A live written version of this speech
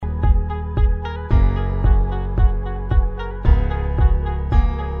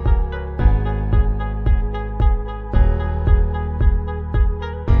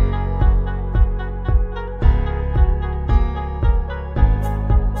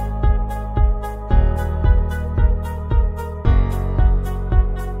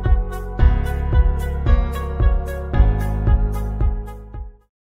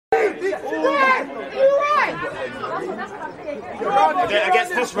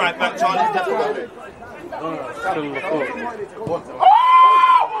right back, Charlie.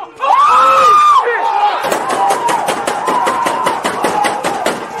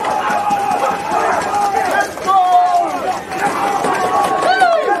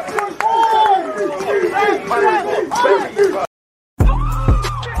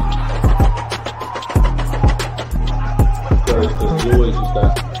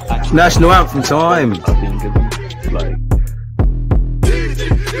 National anthem time. I've been given like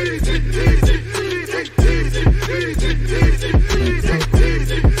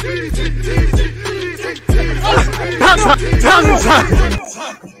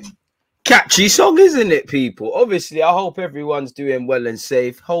Catchy song, isn't it, people? Obviously, I hope everyone's doing well and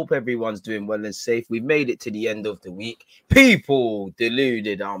safe. Hope everyone's doing well and safe. We've made it to the end of the week. People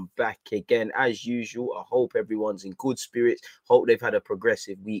deluded. I'm back again as usual. I hope everyone's in good spirits. Hope they've had a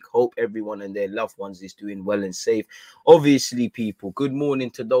progressive week. Hope everyone and their loved ones is doing well and safe. Obviously, people, good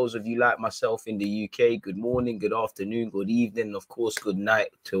morning to those of you like myself in the UK. Good morning, good afternoon, good evening, of course, good night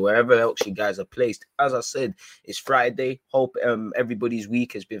to wherever else you guys are placed. As I said, it's Friday. Hope everybody's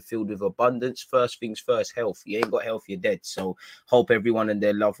week has been filled with abundance. First things first, health. You ain't got health, you're dead. So hope everyone and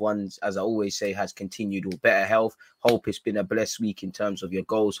their loved ones, as I always say, has continued with better health. Hope it's been a blessed week in terms of your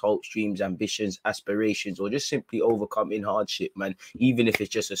goals, hopes, dreams, ambitions, aspirations, or just simply overcoming hardship, man, even if it's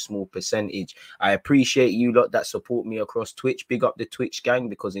just a small percentage. I appreciate you lot that support me across Twitch. Big up the Twitch gang,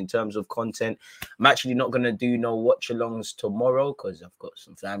 because in terms of content, I'm actually not going to do no watch-alongs tomorrow because I've got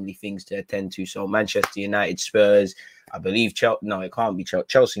some family things to attend to. So Manchester United, Spurs, I believe Chelsea. No, it can't be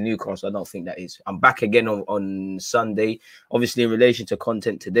Chelsea, Newcastle. I don't think that is. I'm back again on Sunday. Obviously, in relation to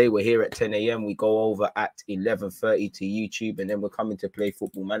content today, we're here at 10 a.m. We go over at 11:30 to YouTube, and then we're coming to play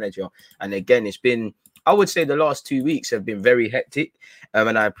Football Manager. And again, it's been, I would say the last 2 weeks have been very hectic,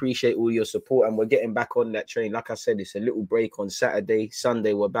 and I appreciate all your support, and we're getting back on that train. Like I said, it's a little break on Saturday.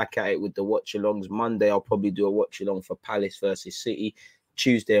 Sunday, we're back at it with the watch-alongs. Monday, I'll probably do a watch-along for Palace versus City.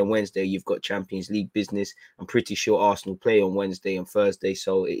 Tuesday and Wednesday, you've got Champions League business. I'm pretty sure Arsenal play on Wednesday and Thursday,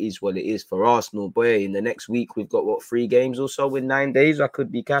 so it is what it is for Arsenal. Boy, in the next week, we've got, 3 games or so in 9 days? I could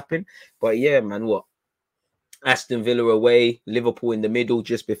be capping. But yeah, man, Aston Villa away, Liverpool in the middle,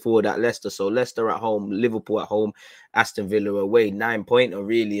 just before that Leicester. So Leicester at home, Liverpool at home, Aston Villa away. 9-pointer,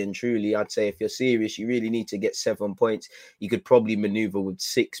 really and truly. I'd say if you're serious, you really need to get 7 points. You could probably maneuver with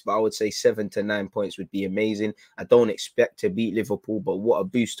 6, but I would say 7 to 9 points would be amazing. I don't expect to beat Liverpool, but what a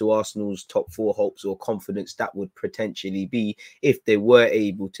boost to Arsenal's top 4 hopes or confidence that would potentially be if they were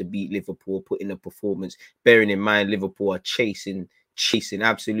able to beat Liverpool, put in a performance. Bearing in mind, Liverpool are chasing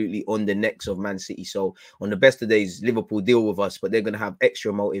absolutely on the necks of Man City. So on the best of days, Liverpool deal with us, but they're going to have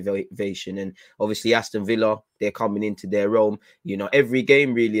extra motivation. And obviously Aston Villa, they're coming into their own. You know, every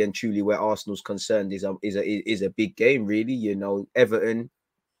game really and truly where Arsenal's concerned is a big game, really. You know, Everton,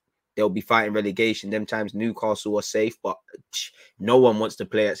 they'll be fighting relegation. Them times Newcastle are safe, but no one wants to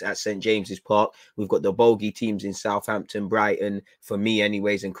play at St. James's Park. We've got the bogey teams in Southampton, Brighton, for me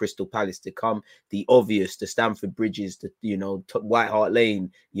anyways, and Crystal Palace to come. The obvious, the Stamford Bridges, the, White Hart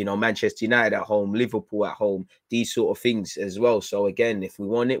Lane, Manchester United at home, Liverpool at home, these sort of things as well. So again, if we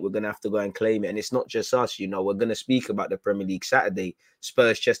want it, we're going to have to go and claim it. And it's not just us, we're going to speak about the Premier League Saturday.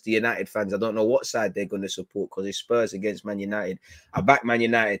 Spurs, Chester United fans, I don't know what side they're going to support because it's Spurs against Man United. I back Man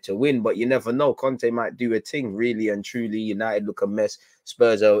United to win, but you never know. Conte might do a thing, really and truly. United look a mess.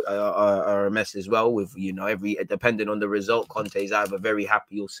 Spurs are a mess as well. With depending on the result, Conte is either very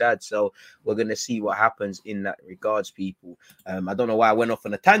happy or sad. So we're gonna see what happens in that regards, people. I don't know why I went off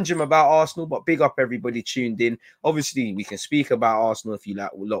on a tangent about Arsenal, but big up everybody tuned in. Obviously, we can speak about Arsenal if you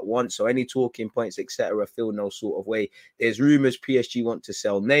lot want. So any talking points, etc., feel no sort of way. There's rumors PSG want to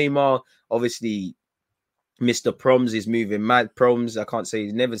sell Neymar. Obviously, Mr. Proms is moving mad. Proms, I can't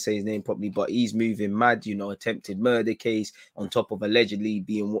never say his name properly, but he's moving mad. Attempted murder case on top of allegedly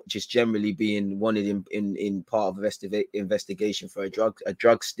being just generally being wanted in part of investigation for a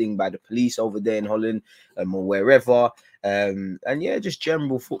drug sting by the police over there in Holland or wherever. And yeah, just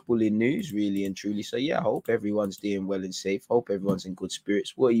general footballing news, really and truly. So yeah, I hope everyone's doing well and safe. Hope everyone's in good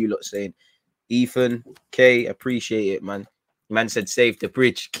spirits. What are you lot saying? Ethan, K, appreciate it, man. Man said save the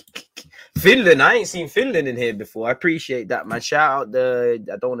bridge. Finland, I ain't seen Finland in here before. I appreciate that, man. Shout out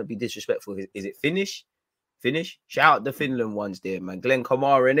I don't want to be disrespectful. Is it Finnish? Shout out the Finland ones there, man. Glenn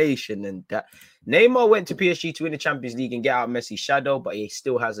Kamara Nation and that. Neymar went to PSG to win the Champions League and get out Messi's shadow, but he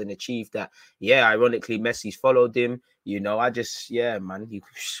still hasn't achieved that. Yeah, ironically, Messi's followed him. Man.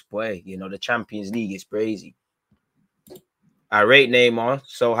 The Champions League is crazy. I rate Neymar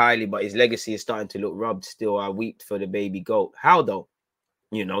so highly, but his legacy is starting to look rubbed still. I weep for the baby goat. How though?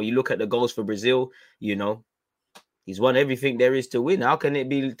 You look at the goals for Brazil, He's won everything there is to win. How can it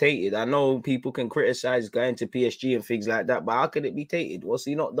be tainted? I know people can criticize going to PSG and things like that, but how can it be tainted? What's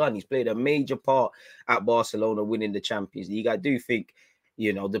he not done? He's played a major part at Barcelona winning the Champions League. I do think,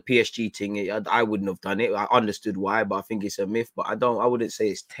 you know, the PSG thing, I wouldn't have done it. I understood why, but I think it's a myth. But I wouldn't say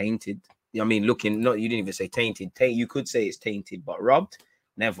it's tainted. I mean, you didn't even say tainted. You could say it's tainted, but robbed?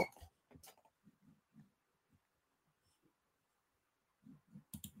 Never.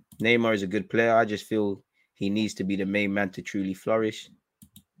 Neymar is a good player. I just feel he needs to be the main man to truly flourish.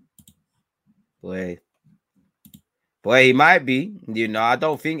 Boy, he might be. You know, I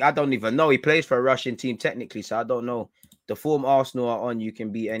don't even know. He plays for a Russian team technically, so I don't know. The form Arsenal are on, you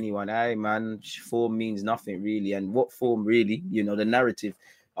can beat anyone. Hey, man, form means nothing really. And what form really? You know, the narrative.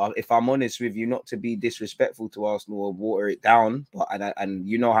 If I'm honest with you, not to be disrespectful to Arsenal or water it down, but and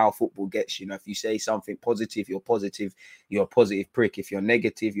you know how football gets. You know, if you say something positive, you're positive. You're a positive prick. If you're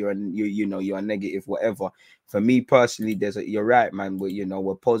negative, you're a negative. Whatever. For me personally, you're right, man.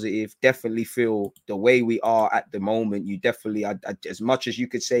 We're positive. Definitely feel the way we are at the moment. You definitely, as much as you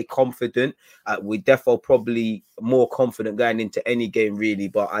could say confident, we definitely probably more confident going into any game, really.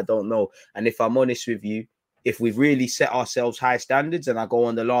 But I don't know. And if I'm honest with you, if we've really set ourselves high standards, and I go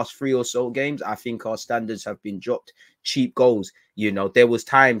on the last 3 or so games, I think our standards have been dropped. Cheap goals. You know, there was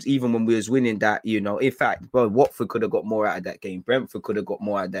times even when we was winning that, you know, in fact, bro, Watford could have got more out of that game. Brentford could have got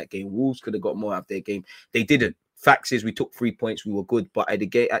more out of that game. Wolves could have got more out of their game. They didn't. Facts is we took 3 points, we were good, but at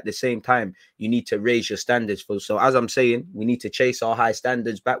the same time, you need to raise your standards. So as I'm saying, we need to chase our high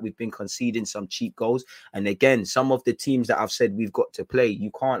standards back. We've been conceding some cheap goals, and again, some of the teams that I've said we've got to play, you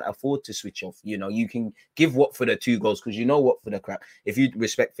can't afford to switch off. You know, you can give Watford the 2 goals because you know Watford are crap. If you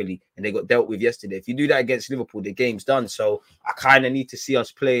respectfully, and they got dealt with yesterday, if you do that against Liverpool, the game's done. So I kind of need to see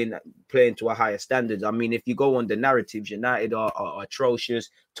us playing to a higher standards. I mean, if you go on the narratives, United are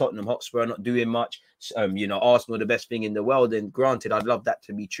atrocious. Tottenham Hotspur are not doing much. You know, Arsenal the best thing in the world. And granted, I'd love that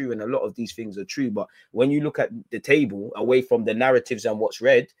to be true, and a lot of these things are true. But when you look at the table, away from the narratives and what's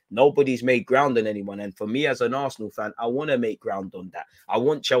read, nobody's made ground on anyone. And for me as an Arsenal fan, I want to make ground on that. I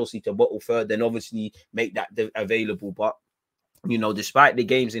want Chelsea to bottle third and obviously make that available. But you know, despite the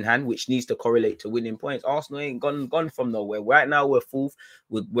games in hand, which needs to correlate to winning points, Arsenal ain't gone from nowhere. Right now, we're fourth.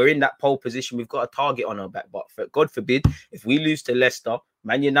 We're in that pole position. We've got a target on our back. But God forbid, if we lose to Leicester,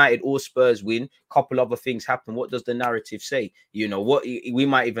 Man United or Spurs win, couple other things happen. What does the narrative say? You know, what we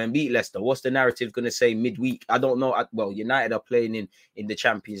might even beat Leicester. What's the narrative going to say midweek? I don't know. Well, United are playing in the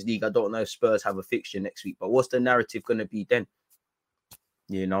Champions League. I don't know if Spurs have a fixture next week. But what's the narrative going to be then?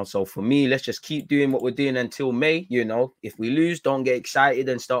 You know, so for me, let's just keep doing what we're doing until May. You know, if we lose, don't get excited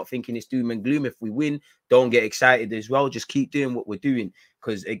and start thinking it's doom and gloom. If we win, don't get excited as well. Just keep doing what we're doing.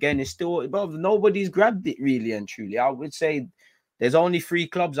 Because again, it's still, well, nobody's grabbed it really and truly. I would say there's only 3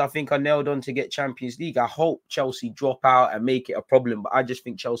 clubs I think are nailed on to get Champions League. I hope Chelsea drop out and make it a problem. But I just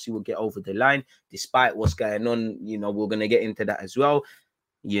think Chelsea will get over the line despite what's going on. You know, we're going to get into that as well.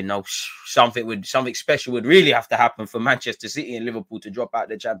 You know, something special would really have to happen for Manchester City and Liverpool to drop out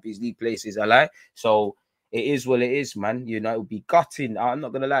the Champions League places. So it is what it is, man. You know, it would be gutting. I'm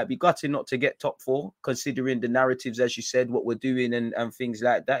not gonna lie, it'd be gutting not to get top 4, considering the narratives, as you said, what we're doing and things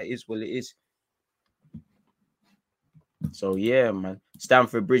like that. Is what it is. So yeah, man.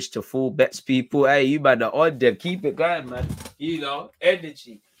 Stamford Bridge to full bets, people. Hey, you better odd them. Keep it going, man. You know,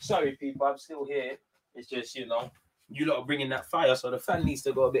 energy. Sorry, people, I'm still here. It's just, you know, you lot are bringing that fire, so the fan needs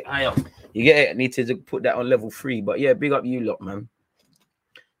to go a bit higher. You get it? Need to put that on level 3. But yeah, big up you lot, man.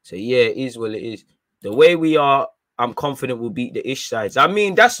 So yeah, it is what it is. The way we are, I'm confident we'll beat the ish sides. I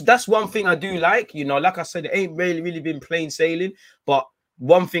mean, that's one thing I do like. You know, like I said, it ain't really been plain sailing. But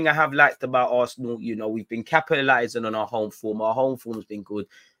one thing I have liked about Arsenal, you know, we've been capitalizing on our home form. Our home form has been good.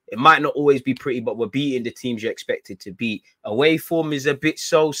 It might not always be pretty, but we're beating the teams you're expected to beat. Away form is a bit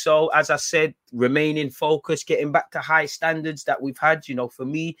so-so. As I said, remaining focused, getting back to high standards that we've had. You know, for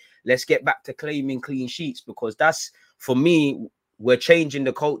me, let's get back to claiming clean sheets, because that's, for me, we're changing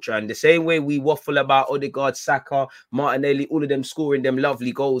the culture. And the same way we waffle about Odegaard, Saka, Martinelli, all of them scoring them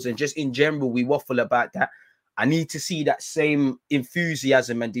lovely goals, and just in general, we waffle about that. I need to see that same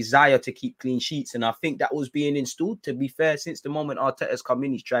enthusiasm and desire to keep clean sheets. And I think that was being installed, to be fair, since the moment Arteta's come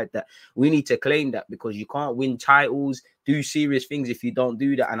in, he's tried that. We need to claim that, because you can't win titles, do serious things if you don't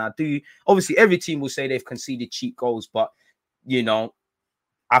do that. And I do. Obviously, every team will say they've conceded cheap goals, but, you know,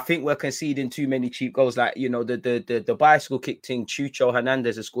 I think we're conceding too many cheap goals. Like, you know, the bicycle kick thing, Chucho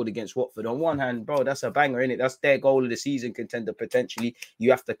Hernandez has scored against Watford. On one hand, bro, that's a banger, innit? That's their goal of the season contender, potentially. You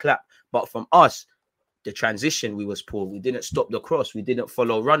have to clap. But from us, the transition, we was poor. We didn't stop the cross. We didn't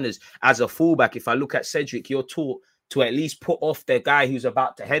follow runners. As a fullback, if I look at Cedric, you're taught to at least put off the guy who's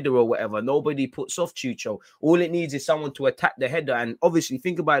about to header or whatever. Nobody puts off Chucho. All it needs is someone to attack the header. And obviously,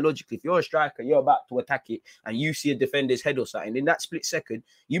 think about it logically. If you're a striker, you're about to attack it, and you see a defender's head or something, in that split second,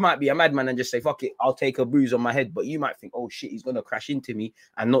 you might be a madman and just say, fuck it, I'll take a bruise on my head. But you might think, oh shit, he's going to crash into me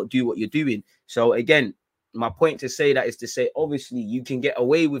and not do what you're doing. So again, my point to say that is to say, obviously, you can get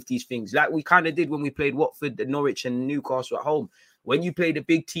away with these things like we kind of did when we played Watford, Norwich, and Newcastle at home. When you play the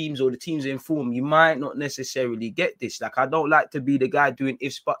big teams or the teams in form, you might not necessarily get this. Like, I don't like to be the guy doing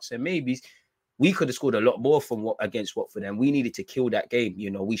ifs, buts, and maybes. We could have scored a lot more from against Watford, and we needed to kill that game.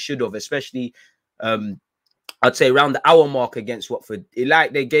 You know, we should have, especially, I'd say around the hour mark against Watford.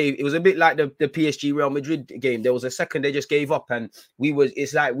 It was a bit like the PSG Real Madrid game. There was a second they just gave up, and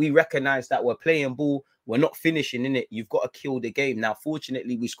it's like we recognized that we're playing ball. We're not finishing in it. You've got to kill the game. Now,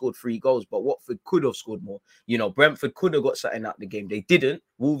 fortunately, we scored 3 goals, but Watford could have scored more. You know, Brentford could have got something out of the game. They didn't.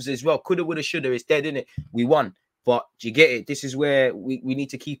 Wolves as well. Coulda, woulda, shoulda. It's dead, innit? We won. But do you get it? This is where we need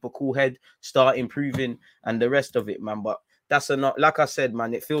to keep a cool head, start improving, and the rest of it, man. But that's enough. Like I said,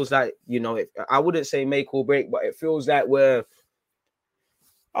 man, it feels like, you know, I wouldn't say make or break, but it feels like we're...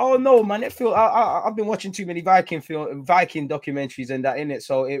 Oh no, man! I've been watching too many Viking documentaries and that in it,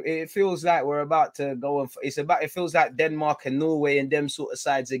 so it feels like we're about to go on. It feels like Denmark and Norway and them sort of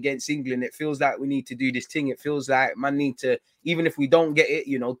sides against England. It feels like we need to do this thing. It feels like man need to, even if we don't get it,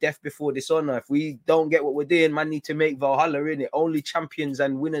 you know, death before dishonor. If we don't get what we're doing, man need to make Valhalla in it. Only champions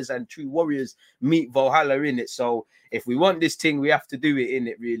and winners and true warriors meet Valhalla in it. So if we want this thing, we have to do it in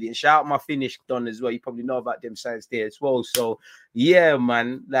it, really. And shout out my Finnish Don as well. You probably know about them sides there as well. So yeah,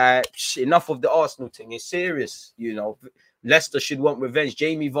 man, like enough of the Arsenal thing. It's serious, you know. Leicester should want revenge.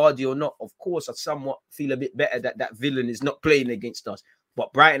 Jamie Vardy or not, of course, I somewhat feel a bit better that villain is not playing against us.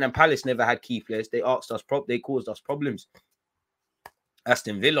 But Brighton and Palace never had key players. They caused us problems.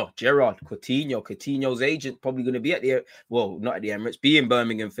 Aston Villa, Gerrard, Coutinho's agent probably going to be not at the Emirates, be in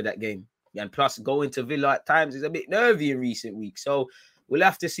Birmingham for that game. And plus, going to Villa at times is a bit nervy in recent weeks. So we'll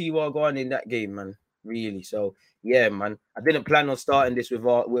have to see what's going on in that game, man. Really. So yeah, man. I didn't plan on starting this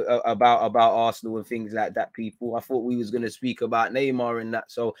about Arsenal and things like that, people. I thought we was going to speak about Neymar and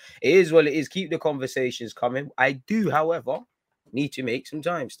that. So it is what it is. Keep the conversations coming. I do, however, need to make some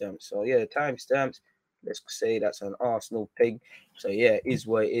timestamps. So yeah, timestamps. Let's say that's an Arsenal pig. So yeah, it is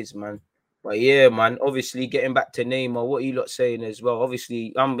what it is, man. But yeah, man, obviously getting back to Neymar, what are you lot saying as well?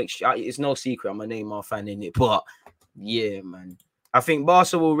 Obviously, it's no secret I'm a Neymar fan in it, but yeah, man. I think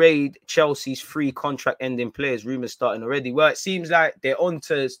Barca will raid Chelsea's free contract ending players. Rumors starting already. Well, it seems like they're on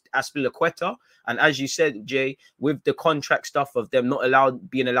to Azpilicueta. And as you said, Jay, with the contract stuff of them not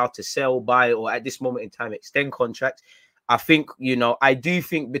being allowed to sell, buy, or at this moment in time extend contracts, I think, you know, I do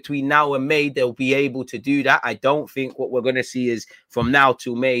think between now and May, they'll be able to do that. I don't think what we're going to see is from now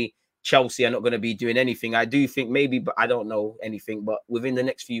till May, Chelsea are not going to be doing anything. I do think maybe, but I don't know anything. But within the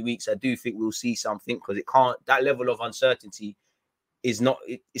next few weeks, I do think we'll see something because that level of uncertainty it's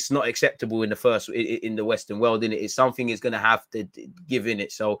not acceptable in the Western world, in it. It's something is going to have to give in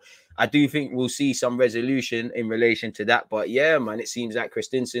it. So I do think we'll see some resolution in relation to that. But yeah, man, it seems like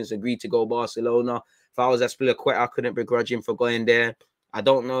Christensen's agreed to go Barcelona. If I was Azpilicueta, I couldn't begrudge him for going there. I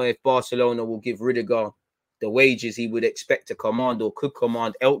don't know if Barcelona will give Rudiger the wages he would expect to command or could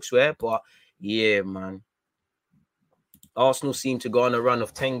command elsewhere. But yeah, man. Arsenal seem to go on a run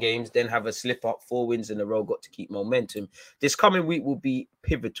of 10 games, then have a slip up, 4 wins in a row, got to keep momentum. This coming week will be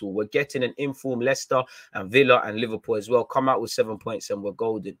pivotal. We're getting an informed Leicester and Villa and Liverpool as well. Come out with 7 points and we're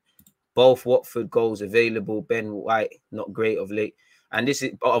golden. Both Watford goals available. Ben White, not great of late. And this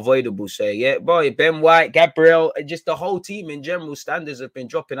is avoidable, say. Yeah, boy, Ben White, Gabriel, just the whole team in general, standards have been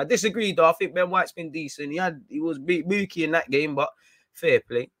dropping. I disagree, though. I think Ben White's been decent. He was mooky in that game, but fair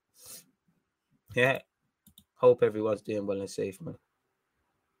play. Yeah. Hope everyone's doing well and safe, man.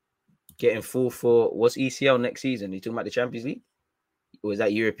 Getting full for what's ECL next season? Are you talking about the Champions League? Or is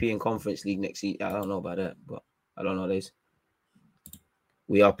that European Conference League next season? I don't know about that, but I don't know this.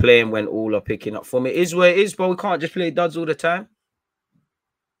 We are playing when all are picking up from it. Is where it is, but we can't just play duds all the time.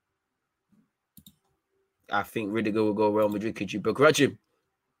 I think Rudiger will go Real Madrid. Could you begrudge him?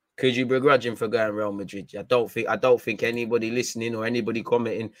 Could you begrudge him for going Real Madrid? I don't think anybody listening or anybody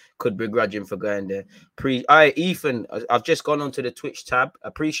commenting could begrudge him for going there. Ethan, I've just gone onto the Twitch tab.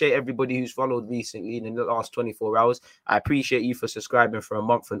 Appreciate everybody who's followed recently in the last 24 hours. I appreciate you for subscribing for a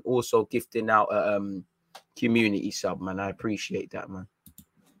month and also gifting out a community sub, man. I appreciate that, man.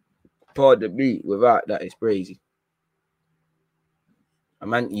 Pardon me, without that, it's crazy.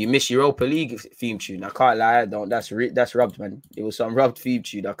 Man, you miss Europa League theme tune. I can't lie, I don't. That's rubbed, man. It was some rubbed theme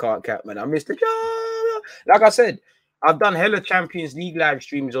tune. I can't cap, man. I missed it. Like I said, I've done hella Champions League live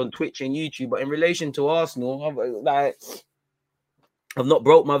streams on Twitch and YouTube, but in relation to Arsenal, I've not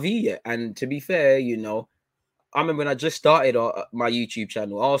broke my V yet. And to be fair, you know, I remember when I just started my YouTube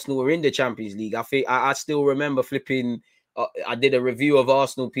channel, Arsenal were in the Champions League. I think I still remember flipping. I did a review of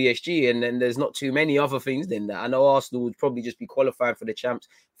Arsenal PSG, and then there's not too many other things than that. I know Arsenal would probably just be qualified for the champs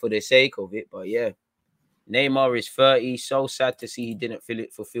for the sake of it, but yeah. Neymar is 30. So sad to see he didn't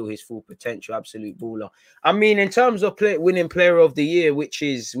fulfill his full potential. Absolute baller. I mean, in terms of winning player of the year, which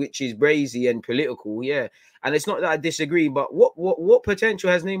is brazy and political, yeah. And it's not that I disagree, but what potential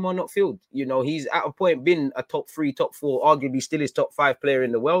has Neymar not filled? You know, he's at a point been a top 3, top 4, arguably still is top 5 player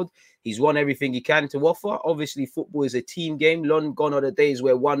in the world. He's won everything he can to offer. Obviously, football is a team game. Long gone are the days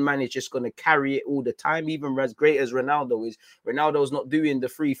where one man is just going to carry it all the time. Even as great as Ronaldo is, Ronaldo's not doing the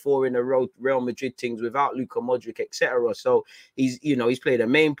 3-4 in a row Real Madrid things without Luka Modric, etc. So he's played a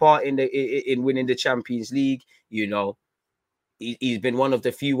main part in winning the Champions League. You know, he's been one of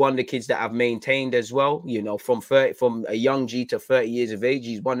the few wonder kids that have maintained as well. You know, from a young G to 30 years of age,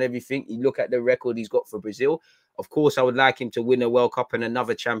 he's won everything. You look at the record he's got for Brazil. Of course, I would like him to win a World Cup and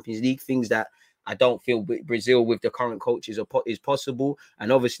another Champions League, things that I don't feel Brazil with the current coaches is possible.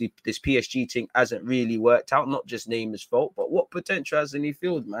 And obviously, this PSG thing hasn't really worked out, not just Neymar's fault, but what potential hasn't he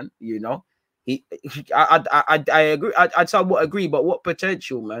filled, man? You know, I agree. I'd somewhat agree, but what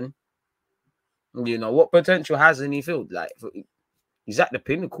potential, man? You know, what potential hasn't he filled? Like, he's at the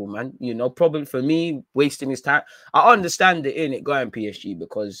pinnacle, man. You know, probably for me, wasting his time. I understand it in it going PSG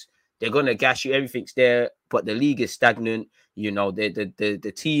because they're gonna gash you. Everything's there, but the league is stagnant. You know,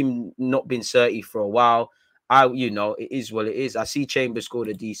 the team not been 30 for a while. You know, it is what it is. I see Chambers scored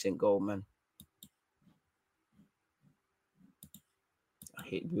a decent goal, man.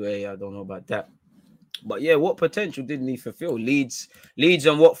 I don't know about that. But yeah, what potential didn't he fulfill? Leeds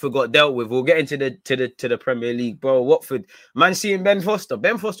and Watford got dealt with. We'll get into the Premier League, bro. Watford, man, seeing Ben Foster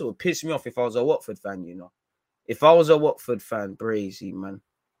would piss me off if I was a Watford fan. You know, if I was a Watford fan, brazy, man.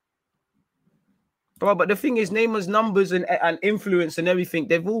 Bro, but the thing is, Neymar's numbers and influence and everything,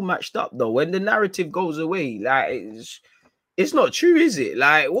 they've all matched up though. When the narrative goes away, like it's not true, is it?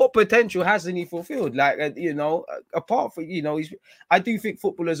 Like, what potential hasn't he fulfilled? Like, you know, apart from, you know, I do think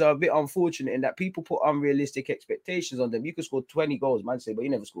footballers are a bit unfortunate in that people put unrealistic expectations on them. You could score 20 goals, man, say, but you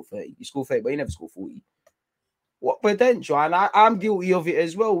never score 30. You score 30, but you never score 40. What potential? And I'm guilty of it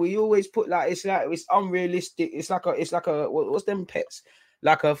as well. We always put it's unrealistic. It's like a what's them pets?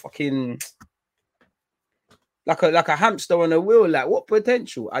 Like a fucking like a hamster on a wheel. Like, what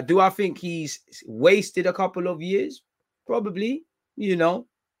potential? I think he's wasted a couple of years. Probably, you know,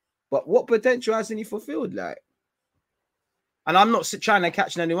 but what potential hasn't he fulfilled? Like, and I'm not trying to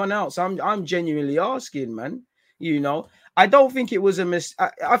catch anyone else. I'm genuinely asking, man. You know, I don't think it was a mistake.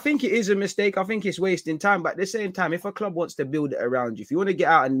 I think it is a mistake. I think it's wasting time. But at the same time, if a club wants to build it around you, if you want to get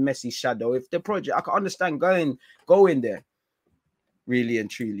out in Messi's shadow, if the project, I can understand going there, really and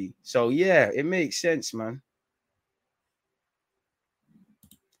truly. So yeah, it makes sense, man.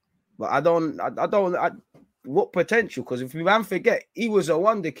 But I don't. What potential? Because if you man forget, he was a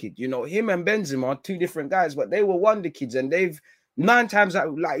wonder kid. You know, him and Benzema are two different guys, but they were wonder kids, and they've 9 times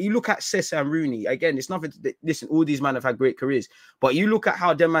out. Like, you look at Cesc and Rooney again. It's nothing. Listen, all these men have had great careers, but you look at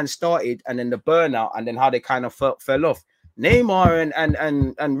how them man started, and then the burnout, and then how they kind of fell off. Neymar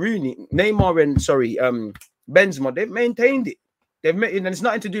and Rooney, Benzema, they've maintained it. And it's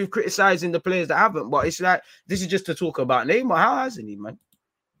nothing to do with criticizing the players that haven't, but it's like, this is just to talk about Neymar. How hasn't he, man?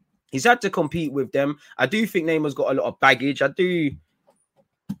 He's had to compete with them. I do think Neymar's got a lot of baggage. It's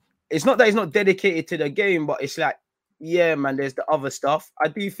not that he's not dedicated to the game, but it's like, yeah, man, there's the other stuff. I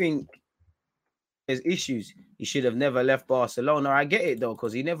do think there's issues. He should have never left Barcelona. I get it, though,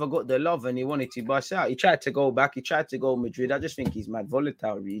 because he never got the love and he wanted to bust out. He tried to go back. He tried to go Madrid. I just think he's mad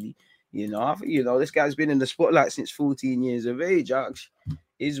volatile, really. You know, this guy's been in the spotlight since 14 years of age.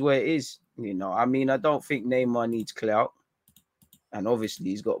 Is where it is. You know, I mean, I don't think Neymar needs clout. And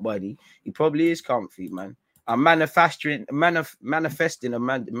obviously he's got body. He probably is comfy, man. I'm manifesting an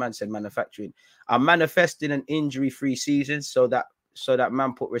injury-free season so that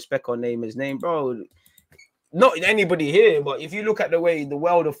man put respect on Neymar's name, bro. Not anybody here, but if you look at the way the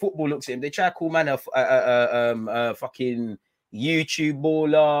world of football looks at him, they try to call man a fucking YouTube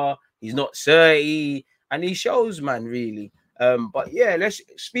baller. He's not 30, and he shows, man, really. But yeah,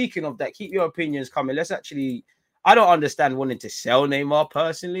 speaking of that, keep your opinions coming. I don't understand wanting to sell Neymar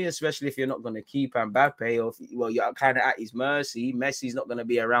personally, especially if you're not going to keep Mbappe, or you're kind of at his mercy. Messi's not going to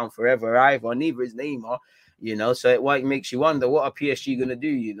be around forever either, neither is Neymar, you know. So it makes you wonder, what are PSG going to do,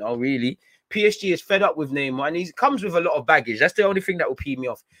 you know, really? PSG is fed up with Neymar, and he comes with a lot of baggage. That's the only thing that will pee me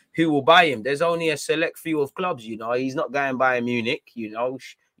off. Who will buy him? There's only a select few of clubs, you know. He's not going by Munich, you know.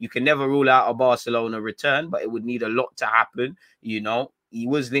 You can never rule out a Barcelona return, but it would need a lot to happen, you know. He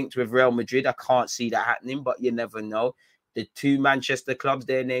was linked with Real Madrid. I can't see that happening, but you never know. The two Manchester clubs,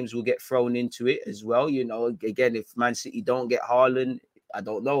 their names will get thrown into it as well. You know, again, if Man City don't get Haaland, I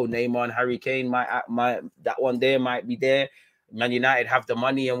don't know. Neymar and Harry Kane might that one there might be there. Man United have the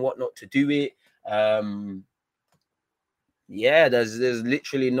money and whatnot to do it. Yeah, there's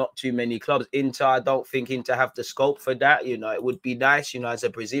literally not too many clubs. Inter, I don't think Inter have the scope for that. You know, it would be nice, you know, as a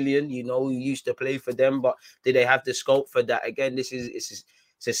Brazilian, you know, who used to play for them, but do they have the scope for that? Again, it's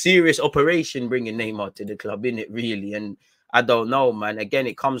a serious operation bringing Neymar to the club, isn't it, really? And I don't know, man. Again,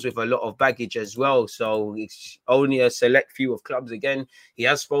 it comes with a lot of baggage as well. So it's only a select few of clubs. Again, he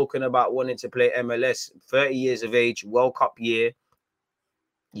has spoken about wanting to play MLS, 30 years of age, World Cup year.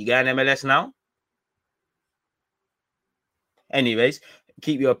 You got an MLS now? Anyways,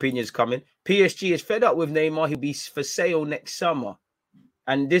 keep your opinions coming. PSG is fed up with Neymar. He'll be for sale next summer.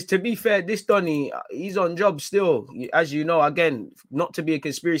 And this, to be fair, this Donny, he's on job still. As you know, again, not to be a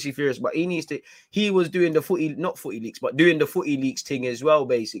conspiracy theorist, but he was doing the not footy leaks, but doing the footy leaks thing as well,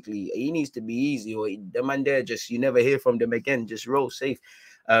 basically. He needs to be easy, or the man there just, you never hear from them again. Just roll safe.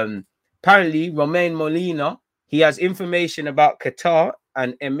 Apparently, Romain Molina, he has information about Qatar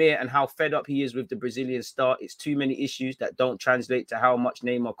and Emir and how fed up he is with the Brazilian star. It's too many issues that don't translate to how much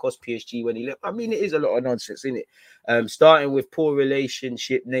Neymar cost PSG when he left. I mean, it is a lot of nonsense, isn't it? Starting with poor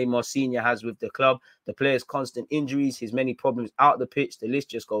relationship Neymar Sr. has with the club, the player's constant injuries, his many problems out the pitch. The list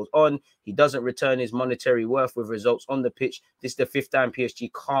just goes on. He doesn't return his monetary worth with results on the pitch. This is the 5th time PSG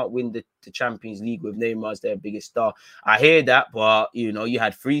can't win the Champions League with Neymar as their biggest star. I hear that, but, you know, you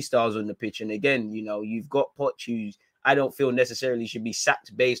had 3 stars on the pitch. And again, you know, you've got Poch, who's I don't feel necessarily should be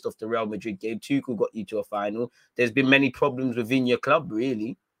sacked based off the Real Madrid game. Tuchel got you to a final. There's been many problems within your club,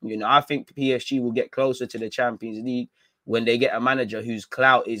 really. You know, I think PSG will get closer to the Champions League when they get a manager whose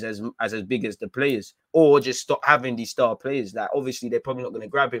clout is as big as the players, or just stop having these star players. Like, obviously, they're probably not going to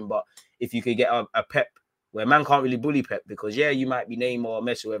grab him, but if you could get a Pep, where man can't really bully Pep, because, yeah, you might be Neymar or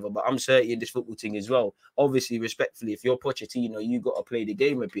Messi or whatever, but I'm certain in this football thing as well. Obviously, respectfully, if you're Pochettino, you got to play the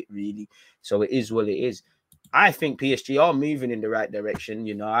game a bit, really. So it is what it is. I think PSG are moving in the right direction.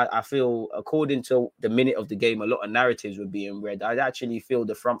 You know, I feel, according to the minute of the game, a lot of narratives were being read. I actually feel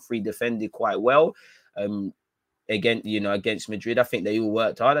the front three defended quite well. Against Madrid, I think they all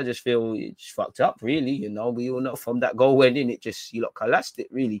worked hard. I just feel it's fucked up, really. You know, we all know from that goal went in, it just, you lot collapsed it,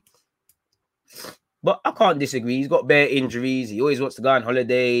 really. But I can't disagree. He's got bare injuries. He always wants to go on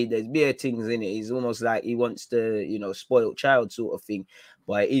holiday. There's bare things in it. He's almost like he wants to, you know, spoiled child sort of thing.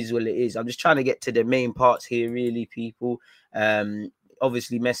 But it is what it is. I'm just trying to get to the main parts here, really, people.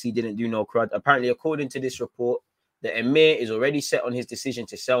 Obviously, Messi didn't do no crud. Apparently, according to this report, the Emir is already set on his decision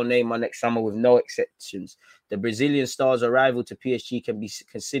to sell Neymar next summer with no exceptions. The Brazilian star's arrival to PSG can be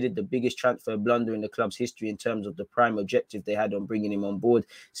considered the biggest transfer blunder in the club's history in terms of the prime objective they had on bringing him on board,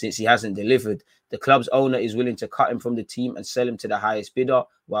 since he hasn't delivered. The club's owner is willing to cut him from the team and sell him to the highest bidder,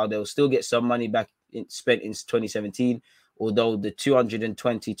 while they'll still get some money back spent in 2017. Although the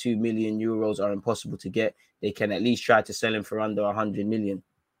 222 million euros are impossible to get, they can at least try to sell him for under 100 million.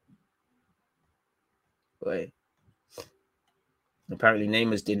 Wait. Apparently,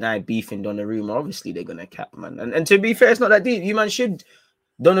 Neymar's denied beefing Donnarumma. Obviously, they're going to cap, man. And to be fair, it's not that deep.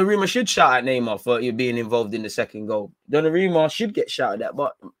 Donnarumma should shout at Neymar for you being involved in the second goal. Donnarumma should get shouted at,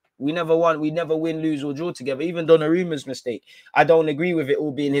 but we never won. We never win, lose, or draw together. Even Donnarumma's mistake, I don't agree with it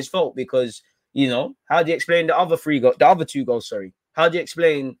all being his fault, because, you know, how do you explain the other 2 goals? Sorry, how do you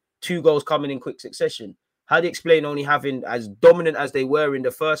explain 2 goals coming in quick succession? How do you explain only having as dominant as they were in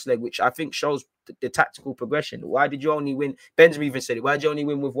the first leg, which I think shows the tactical progression? Why did you only win? Benzema even said it. Why did you only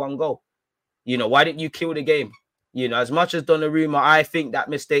win with 1 goal? You know, why didn't you kill the game? You know, as much as Donnarumma, I think that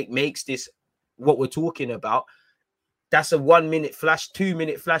mistake makes this what we're talking about. That's a 1-minute flash,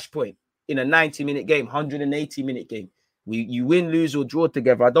 2-minute flashpoint in a 90-minute game, 180-minute game. You win, lose, or draw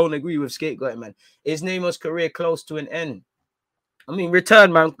together. I don't agree with scapegoating, man. Is Neymar's career close to an end? I mean,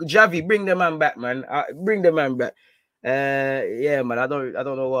 return, man. Javi, bring the man back, man. Bring the man back. Yeah, man. I don't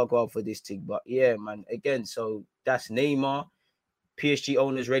know what I'll go out for this thing, but yeah, man. Again, so that's Neymar. PSG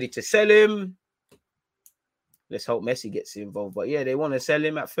owners ready to sell him. Let's hope Messi gets involved. But yeah, they want to sell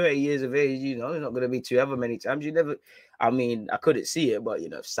him at 30 years of age. You know, it's not going to be too ever many times. I mean, I couldn't see it, but you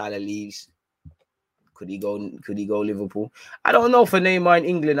know, if Salah leaves, could he go Liverpool? I don't know for Neymar in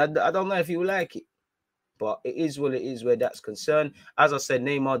England. I don't know if he will like it. But it is what it is where that's concerned. As I said,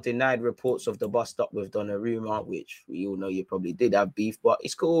 Neymar denied reports of the bust-up with Donnarumma, which we all know you probably did have beef, but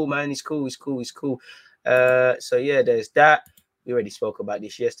it's cool, man. It's cool. So, yeah, there's that. We already spoke about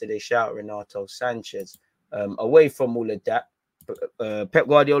this yesterday. Shout out Renato Sanchez. Away from all of that, Pep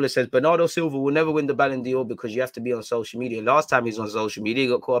Guardiola says Bernardo Silva will never win the Ballon d'Or because you have to be on social media. Last time he was on social media, he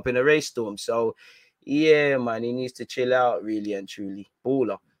got caught up in a race storm. So, yeah, man, he needs to chill out, really and truly.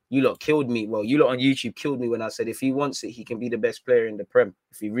 Baller. You lot killed me. Well, you lot on YouTube killed me when I said if he wants it, he can be the best player in the Prem.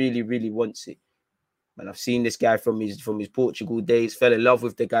 If he really, really wants it. Man, I've seen this guy from his Portugal days, fell in love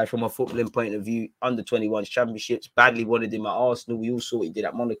with the guy from a footballing point of view, under 21s championships, badly wanted him at Arsenal. We all saw what he did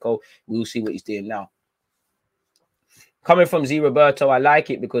at Monaco. We all see what he's doing now. Coming from Z Roberto, I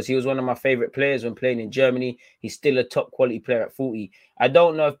like it because he was one of my favorite players when playing in Germany. He's still a top quality player at 40. I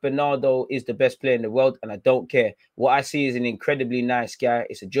don't know if Bernardo is the best player in the world, and I don't care. What I see is an incredibly nice guy.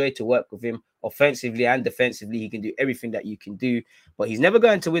 It's a joy to work with him. Offensively and defensively, he can do everything that you can do. But he's never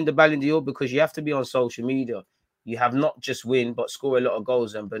going to win the Ballon d'Or because you have to be on social media. You have not just win, but score a lot of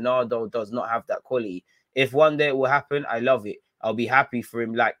goals, and Bernardo does not have that quality. If one day it will happen, I love it. I'll be happy for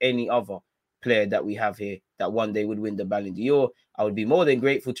him like any other player that we have here that one day would win the Ballon d'Or. I would be more than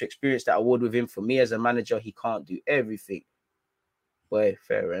grateful to experience that award with him. For me as a manager, he can't do everything. Well,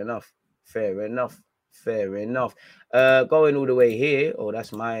 fair enough. Going all the way here. Oh,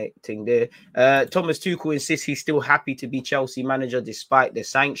 that's my thing there. Thomas Tuchel insists he's still happy to be Chelsea manager despite the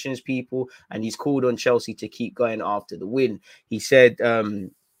sanctions, people, and he's called on Chelsea to keep going after the win. He said,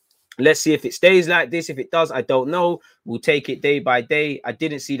 let's see if it stays like this. If it does, I don't know. We'll take it day by day. I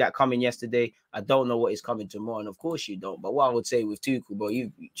didn't see that coming yesterday. I don't know what is coming tomorrow. And of course you don't. But what I would say with Tuchel, bro,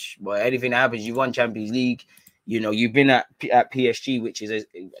 anything that happens, you've won Champions League. You know, you've been at PSG, which is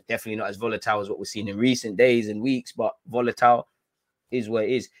definitely not as volatile as what we're seeing in recent days and weeks, but volatile is what it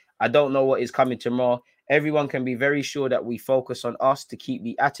is. I don't know what is coming tomorrow. Everyone can be very sure that we focus on us to keep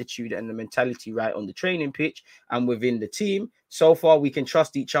the attitude and the mentality right on the training pitch and within the team. So far, we can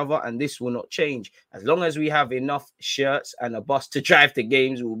trust each other, and this will not change. As long as we have enough shirts and a bus to drive the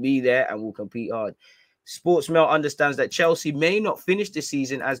games, we'll be there and we'll compete hard. Sportsmail understands that Chelsea may not finish the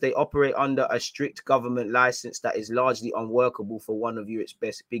season as they operate under a strict government license that is largely unworkable for one of Europe's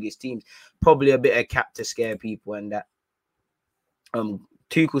biggest teams. Probably a bit of cap to scare people and that.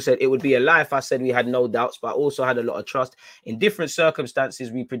 Tuchel said it would be a lie if I said we had no doubts, but I also had a lot of trust. In different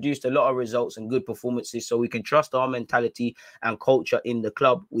circumstances, we produced a lot of results and good performances, so we can trust our mentality and culture in the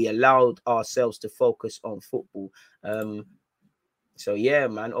club. We allowed ourselves to focus on football. So, yeah,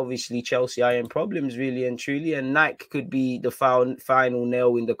 man, obviously Chelsea are in problems, really and truly, and Nike could be the final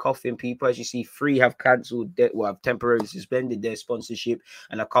nail in the coffin, people. As you see, 3 have cancelled, have temporarily suspended their sponsorship,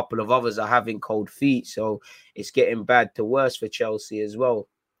 and a couple of others are having cold feet. So it's getting bad to worse for Chelsea as well.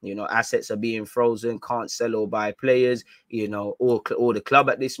 You know, assets are being frozen, can't sell or buy players. You know, all the club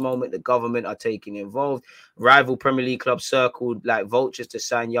at this moment, the government are taking involved. Rival Premier League clubs circled like vultures to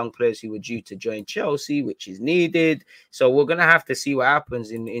sign young players who were due to join Chelsea, which is needed. So we're gonna have to see what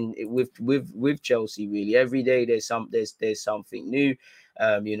happens with Chelsea. Really, every day there's something new.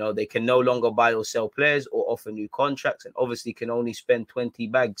 You know, they can no longer buy or sell players or offer new contracts, and obviously can only spend 20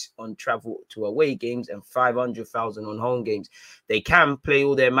 bags on travel to away games and 500,000 on home games. They can play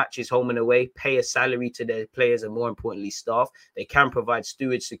all their matches home and away, pay a salary to their players and more importantly staff. They can provide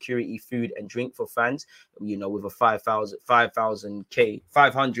steward security, food and drink for fans, you know, with a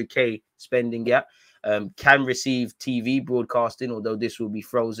 500k spending gap. Can receive TV broadcasting, although this will be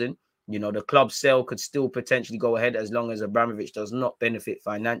frozen. You know, the club sale could still potentially go ahead as long as Abramovich does not benefit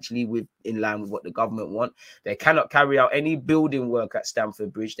financially in line with what the government want. They cannot carry out any building work at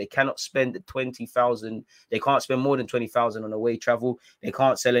Stamford Bridge. They cannot spend 20,000. They can't spend more than 20,000 on away travel. They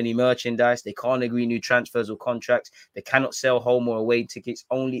can't sell any merchandise. They can't agree new transfers or contracts. They cannot sell home or away tickets.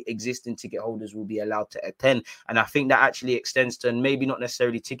 Only existing ticket holders will be allowed to attend. And I think that actually extends to maybe not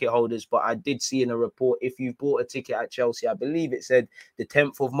necessarily ticket holders, but I did see in a report, if you've bought a ticket at Chelsea, I believe it said the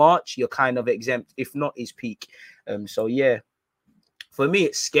 10th of March, you're kind of exempt, if not his peak. So yeah, for me,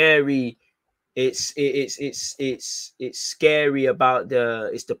 it's scary. It's scary about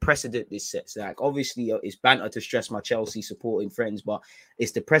the precedent this sets. Like, obviously, it's banter to stress my Chelsea supporting friends, but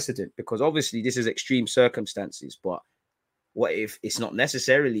it's the precedent because obviously this is extreme circumstances. But what if it's not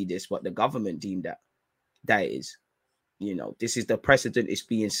necessarily this, but the government deemed that it is? You know, this is the precedent. It's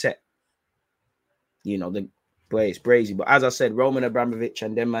being set. You know, it's crazy. But as I said, Roman Abramovich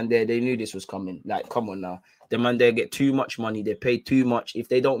and them man there, they knew this was coming. Like, come on now. The man there get too much money. They pay too much. If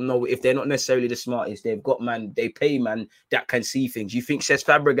they don't know, if they're not necessarily the smartest, they've got man, they pay man that can see things. You think Cesc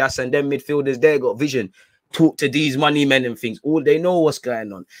Fabregas and them midfielders there got vision? talk to these money men and things. All they know what's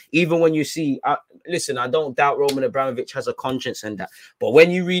going on. Even when you see, listen, I don't doubt Roman Abramovich has a conscience and that. But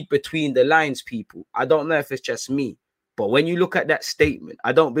when you read between the lines, people, I don't know if it's just me, but when you look at that statement,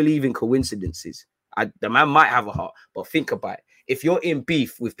 I don't believe in coincidences. The man might have a heart, but think about it. If you're in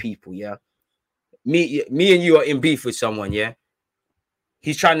beef with people, yeah, me and you are in beef with someone, yeah.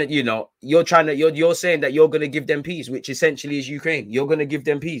 He's trying to, you're saying that you're going to give them peace, which essentially is Ukraine. You're going to give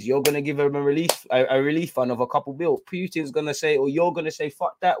them peace. You're going to give them a relief fund of a couple bill. Putin's going to say, or you're going to say,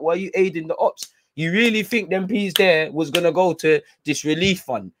 fuck that. Why are you aiding the ops? You really think them peace there was going to go to this relief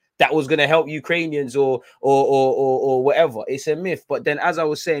fund that was going to help Ukrainians or whatever? It's a myth. But then, as I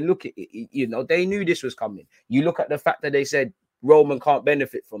was saying, look, they knew this was coming. You look at the fact that they said Roman can't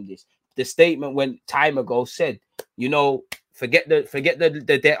benefit from this. The statement went time ago said, forget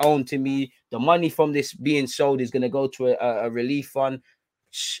the debt owed to me. The money from this being sold is going to go to a relief fund.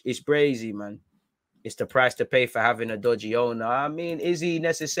 It's crazy, man. It's the price to pay for having a dodgy owner. I mean, is he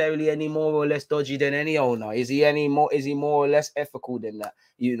necessarily any more or less dodgy than any owner? Is he more or less ethical than that?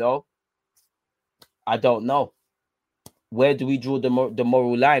 I don't know. Where do we draw the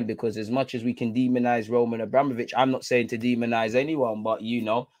moral line? Because as much as we can demonize Roman Abramovich, I'm not saying to demonize anyone, but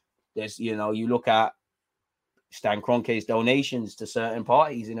there's you look at Stan Kroenke's donations to certain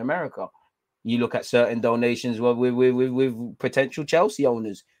parties in America. You look at certain donations with potential Chelsea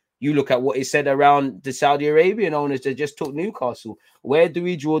owners. You look at what is said around the Saudi Arabian owners that just took Newcastle. Where do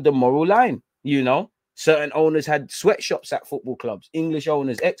we draw the moral line? Certain owners had sweatshops at football clubs, English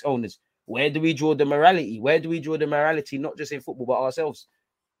owners, ex-owners. Where do we draw the morality? Where do we draw the morality, not just in football, but ourselves?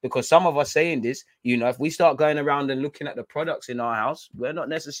 Because some of us saying this, if we start going around and looking at the products in our house, we're not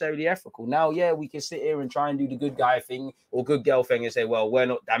necessarily ethical. Now, yeah, we can sit here and try and do the good guy thing or good girl thing and say, well, we're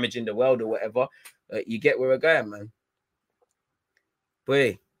not damaging the world or whatever. You get where we're going, man.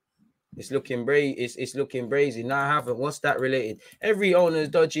 Boy, it's looking brazy. No, I haven't. What's that related? Every owner is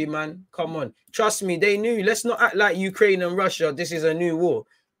dodgy, man. Come on. Trust me, they knew. Let's not act like Ukraine and Russia. This is a new war.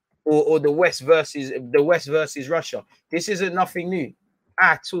 Or the West versus Russia. This isn't nothing new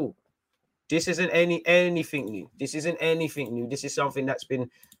at all. This isn't anything new. This isn't anything new. This is something that's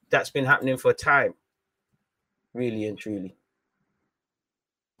been happening for time, really and truly.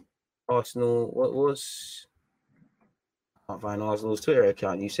 Arsenal, what was? I can't find Arsenal's Twitter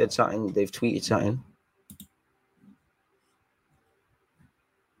account. You said something. They've tweeted something.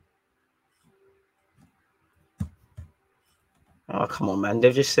 Oh, come on, man.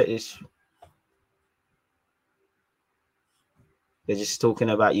 They've just said this. They're just talking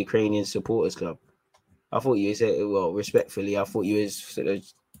about Ukrainian supporters club. I thought you said, well, respectfully, I thought you was sort of,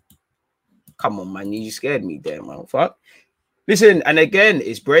 come on, man. You scared me there, man. Fuck. Listen, and again,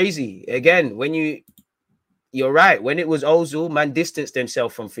 it's brazy. Again, you're right. When it was Ozil, man distanced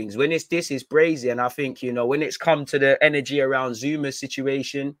themselves from things. When it's brazy. And I think, when it's come to the energy around Zuma's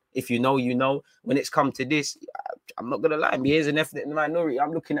situation, if you know, when it's come to this, I'm not going to lie. Me as an ethnic minority,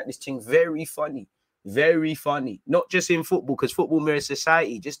 I'm looking at this thing very funny. Very funny. Not just in football, because football mirrors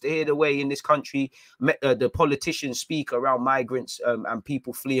society. Just to hear the way in this country, the politicians speak around migrants and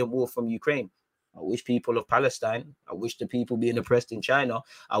people fleeing war from Ukraine. I wish people of Palestine, I wish the people being oppressed in China,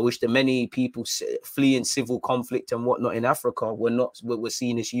 I wish the many people fleeing civil conflict and whatnot in Africa were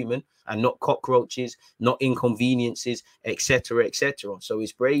seen as human and not cockroaches, not inconveniences, etc., etc. So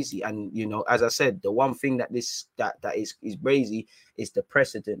it's brazy. And, as I said, the one thing that is brazy is the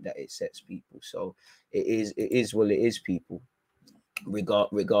precedent that it sets, people. So it is what it is, people,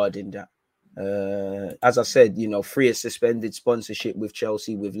 regarding that. As I said, free and suspended sponsorship with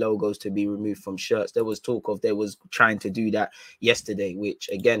Chelsea with logos to be removed from shirts. There was talk of they was trying to do that yesterday, which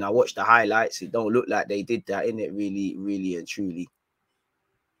again, I watched the highlights. It don't look like they did that, innit? Really, really and truly.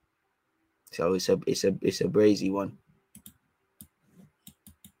 So it's a brazy one.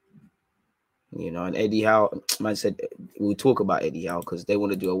 And Eddie Howe, man said, we'll talk about Eddie Howe because they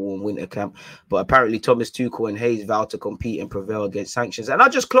want to do a warm winter camp. But apparently Thomas Tuchel and Hayes vowed to compete and prevail against sanctions. And I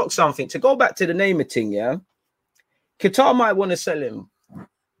just clocked something. To go back to the Neymar thing, yeah? Qatar might want to sell him.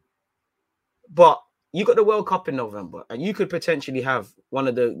 But you got the World Cup in November, and you could potentially have one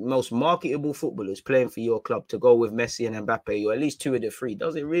of the most marketable footballers playing for your club to go with Messi and Mbappe, or at least two of the three.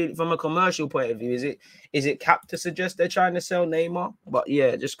 Does it really, from a commercial point of view, is it cap to suggest they're trying to sell Neymar? But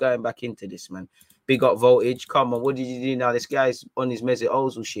yeah, just going back into this, man. Big up Voltage. Come on, what did you do now? This guy's on his Mesut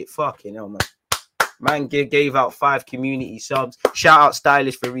Ozil shit. Fucking hell, man. Man gave out 5 community subs. Shout out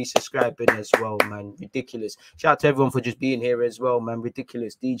Stylish for resubscribing as well, man. Ridiculous. Shout out to everyone for just being here as well, man.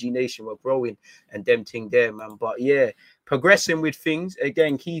 Ridiculous. DG Nation, we're growing and them thing there, man. But yeah, progressing with things.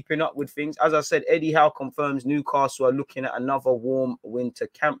 Again, keeping up with things. As I said, Eddie Howe confirms Newcastle are looking at another warm winter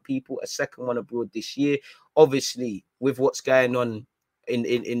camp, people. A second one abroad this year. Obviously, with what's going on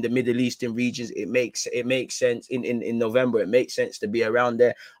in the Middle Eastern regions, it makes sense in November. It makes sense to be around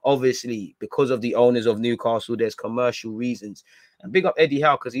there. Obviously, because of the owners of Newcastle, there's commercial reasons. And big up Eddie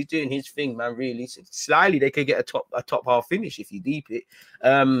Howe because he's doing his thing, man. Really, slyly they could get a top half finish if you deep it.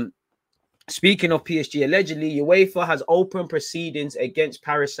 Speaking of PSG, allegedly, UEFA has opened proceedings against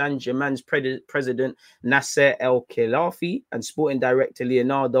Paris Saint-Germain's president, Nasser El-Khelaifi, and sporting director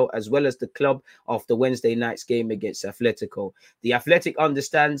Leonardo, as well as the club after Wednesday night's game against Atletico. The Athletic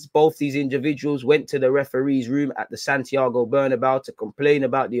understands both these individuals went to the referee's room at the Santiago Bernabeu to complain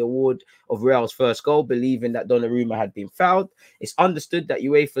about the award of Real's first goal, believing that Donnarumma had been fouled. It's understood that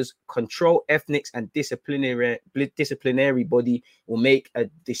UEFA's control, ethnics, and disciplinary body will make a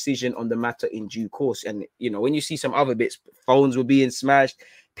decision on the matter in due course. And you know, when you see some other bits, phones were being smashed,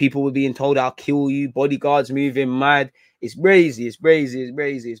 people were being told I'll kill you, bodyguards moving mad. It's crazy,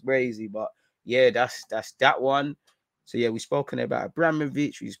 but yeah, that's that one. So yeah, we've spoken about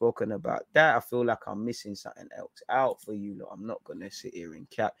Abramovich, we've spoken about that. I feel like I'm missing something else out for you. Look, I'm not gonna sit here and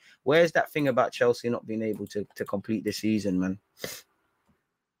cap. Where's that thing about Chelsea not being able to complete the season, man?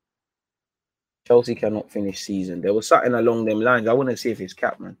 Chelsea cannot finish season. There was something along them lines. I want to see if it's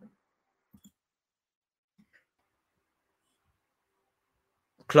cap, man.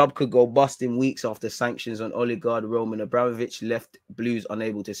 Club could go bust in weeks after sanctions on oligarch Roman Abramovich left Blues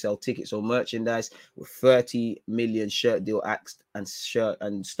unable to sell tickets or merchandise, with 30 million shirt deal axed and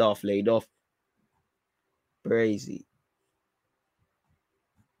staff laid off. Crazy.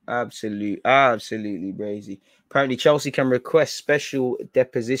 Absolutely crazy. Apparently, Chelsea can request special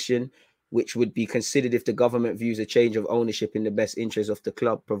deposition, which would be considered if the government views a change of ownership in the best interest of the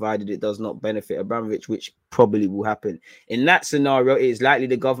club, provided it does not benefit Abramovich, which probably will happen. In that scenario, it is likely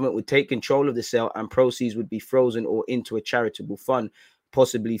the government would take control of the sale and proceeds would be frozen or into a charitable fund,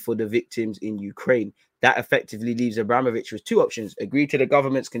 possibly for the victims in Ukraine. That effectively leaves Abramovich with two options: agree to the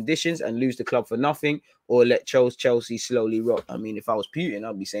government's conditions and lose the club for nothing, or let Chelsea slowly rot. I mean, if I was Putin,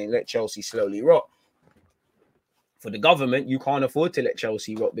 I'd be saying let Chelsea slowly rot. For the government, you can't afford to let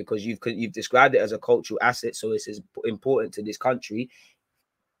Chelsea rot because you've described it as a cultural asset, so it's as important to this country.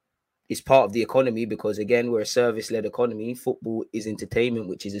 It's part of the economy because, again, we're a service-led economy. Football is entertainment,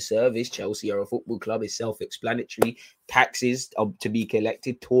 which is a service. Chelsea are a football club. It's self-explanatory. Taxes are to be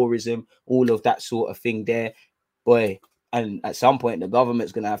collected, tourism, all of that sort of thing there. Boy, and at some point, the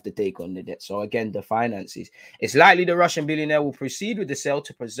government's going to have to take on the debt. So again, the finances. It's likely the Russian billionaire will proceed with the sale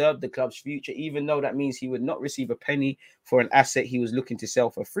to preserve the club's future, even though that means he would not receive a penny for an asset he was looking to sell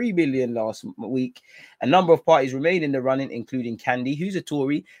for $3 billion last week. A number of parties remain in the running, including Candy, who's a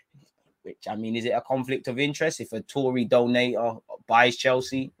Tory. Which, I mean, is it a conflict of interest if a Tory donator buys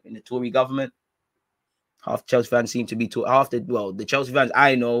Chelsea in the Tory government? Half Chelsea fans seem to be the Chelsea fans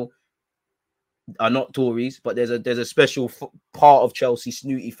I know are not Tories, but there's a special part of Chelsea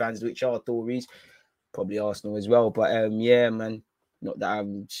snooty fans which are Tories, probably Arsenal as well. But yeah, man, not that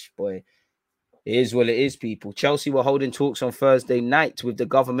boy. It is what it is, people. Chelsea were holding talks on Thursday night with the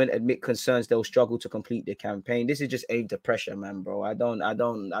government, admit concerns they'll struggle to complete the campaign. This is just aimed at pressure, man, bro. I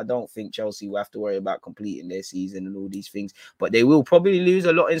don't think Chelsea will have to worry about completing their season and all these things, but they will probably lose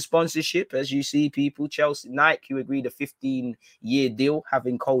a lot in sponsorship, as you see, people. Chelsea, Nike, you agreed a 15-year deal,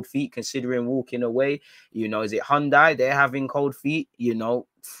 having cold feet, considering walking away. You know, is it Hyundai? They're having cold feet. You know,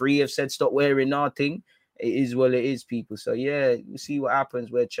 3 have said stop wearing our thing. It is what it is, people. So, yeah, we'll see what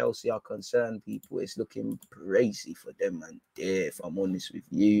happens where Chelsea are concerned, people. It's looking crazy for them, man. There, if I'm honest with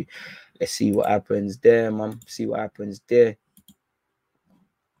you. Let's see what happens there, man. See what happens there.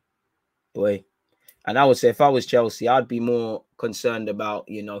 Boy. And I would say if I was Chelsea, I'd be more concerned about,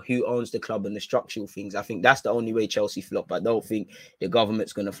 you know, who owns the club and the structural things. I think that's the only way Chelsea flop. I don't think the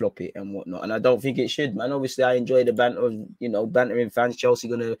government's going to flop it and whatnot. And I don't think it should, man. Obviously, I enjoy the banter of, you know, bantering fans. Chelsea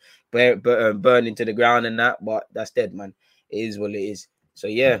going to burn into the ground and that, but that's dead, man. It is what it is. So,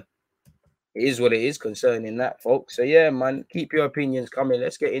 yeah, it is what it is concerning that, folks. So, yeah, man, keep your opinions coming.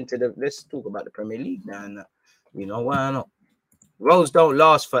 Let's talk about the Premier League now. And you know, why not? Roles don't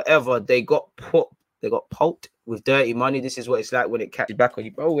last forever. They got poked with dirty money. This is what it's like when it catches back on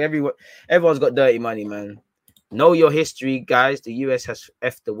you. Bro, everyone's got dirty money, man. Know your history, guys. The US has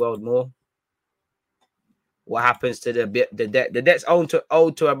effed the world more. What happens to the debt? The debt's owed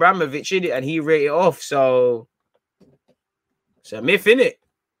to Abramovich, innit? And he wrote it off. So it's a myth, innit?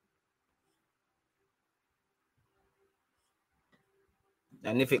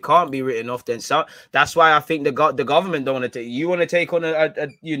 And if it can't be written off, then so that's why I think the government don't want to take. You want to take on a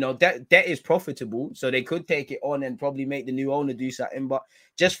you know, debt is profitable, so they could take it on and probably make the new owner do something. But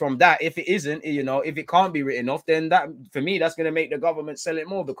just from that, if it isn't, you know, if it can't be written off, then that, for me, that's going to make the government sell it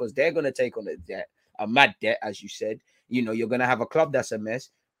more, because they're going to take on a debt, a mad debt, as you said. You know, you're going to have a club that's a mess.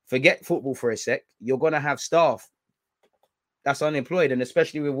 Forget football for a sec. You're going to have staff that's unemployed, and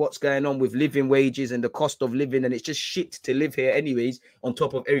especially with what's going on with living wages and the cost of living, and it's just shit to live here anyways, on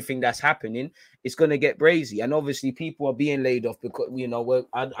top of everything that's happening, it's going to get brazy. And obviously people are being laid off because, you know,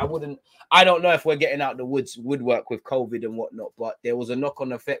 I don't know if we're getting out the woodwork with COVID and whatnot, but there was a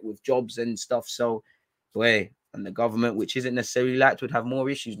knock-on effect with jobs and stuff. So and the government, which isn't necessarily liked, would have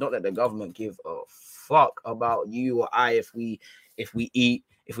more issues. Not that the government give a fuck about you or I if we eat,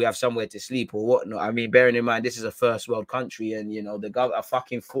 if we have somewhere to sleep or whatnot. I mean, bearing in mind, this is a first world country, and, you know, a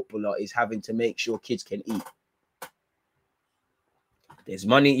fucking footballer is having to make sure kids can eat. There's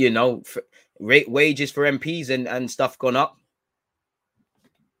money, you know, wages for MPs and stuff gone up.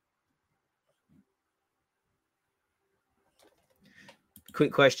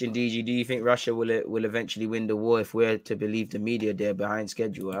 Quick question, DG. Do you think Russia will eventually win the war if we're to believe the media they're behind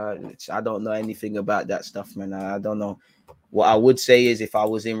schedule? I don't know anything about that stuff, man. I don't know. What I would say is, if I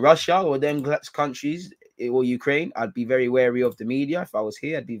was in Russia or them countries or Ukraine, I'd be very wary of the media. If I was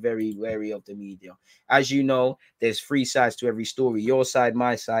here, I'd be very wary of the media. As you know, there's three sides to every story: your side,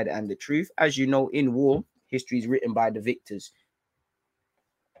 my side, and the truth. As you know, in war, history is written by the victors.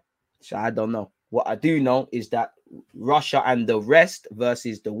 So I don't know. What I do know is that Russia and the rest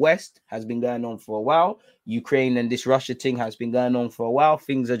versus the West has been going on for a while. Ukraine and this Russia thing has been going on for a while.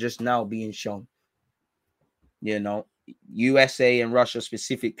 Things are just now being shown. You know, USA and Russia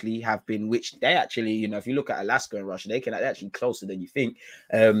specifically have been, which they actually, you know, if you look at Alaska and Russia, they can actually closer than you think.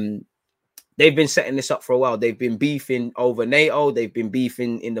 They've been setting this up for a while. They've been beefing over NATO. They've been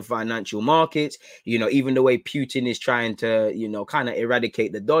beefing in the financial markets. You know, even the way Putin is trying to, you know, kind of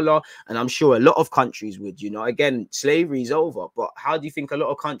eradicate the dollar. And I'm sure a lot of countries would, you know, again, slavery is over. But how do you think a lot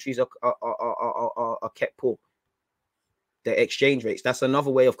of countries are kept poor? The exchange rates. That's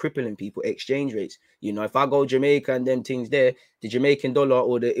another way of crippling people. Exchange rates. You know, if I go Jamaica and them things there, the Jamaican dollar,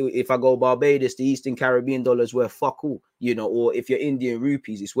 or if I go Barbados, the Eastern Caribbean dollar is worth fuck all. You know, or if you're Indian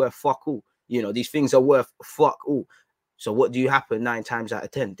rupees, it's worth fuck all. You know, these things are worth fuck all. So what do you happen 9 times out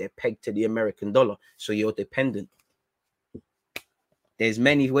of 10? They're pegged to the American dollar. So you're dependent. There's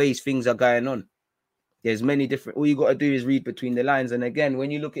many ways things are going on. There's many different. All you got to do is read between the lines. And again, when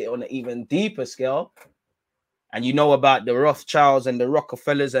you look at it on an even deeper scale, and you know about the Rothschilds and the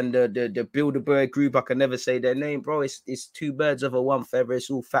Rockefellers and the Bilderberg group, I can never say their name, bro. It's two birds of a one feather. It's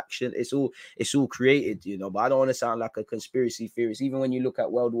all faction. It's all created, you know. But I don't want to sound like a conspiracy theorist. Even when you look at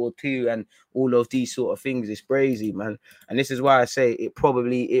World War II and all of these sort of things, it's crazy, man. And this is why I say it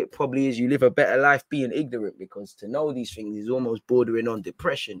probably is. You live a better life being ignorant, because to know these things is almost bordering on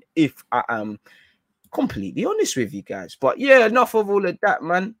depression, if I am completely honest with you guys. But yeah, enough of all of that,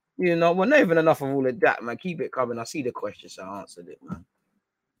 man. You know, well, not even enough of all of that, man. Keep it coming. I see the question, so I answered it, man.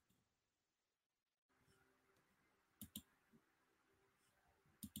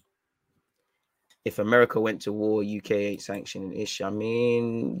 If America went to war, UK ain't sanctioning ish. I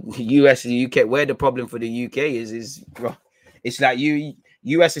mean, US and UK, where the problem for the UK is, bro, it's like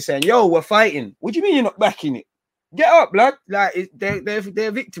US is saying, yo, we're fighting. What do you mean you're not backing it? Get up, blood. Like, they're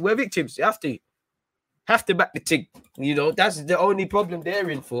victims. We're victims. You have to back the thing. You know, that's the only problem they're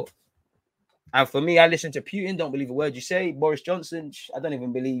in for. And for me, I listen to Putin, don't believe a word you say. Boris Johnson, I don't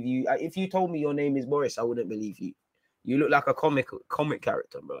even believe you. If you told me your name is Boris, I wouldn't believe you. You look like a comic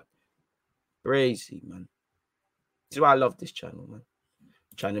character, bro. Crazy, man. This is why I love this channel, man.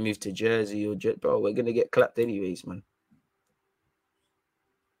 I'm trying to move to Jersey or bro, we're gonna get clapped anyways, man.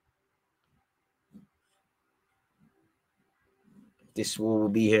 This war will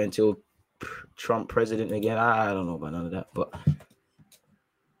be here until Trump president again. I don't know about none of that, but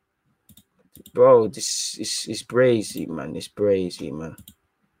bro, this is brazy, man. It's brazy, man.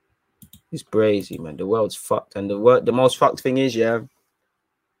 It's brazy, man. The world's fucked, and the most fucked thing is, yeah,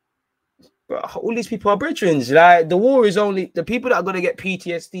 bro, all these people are brethren. Like, the war is only the people that are gonna get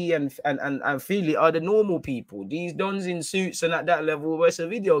PTSD and feel it are the normal people. These dons in suits and at that level, well, it's a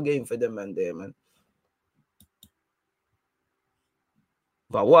video game for them, man. There, man.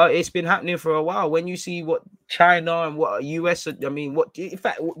 But what it's been happening for a while. When you see what China and what US, I mean, what in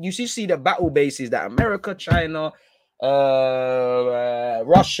fact you see the battle bases that America, China,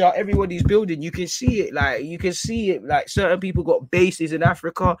 Russia, everybody's building. You can see it. Like certain people got bases in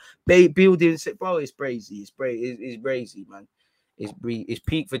Africa, buildings. Bro, it's crazy. It's brazy, man. It's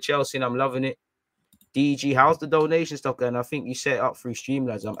peak for Chelsea, and I'm loving it. DG, how's the donation stuff going? I think you set it up through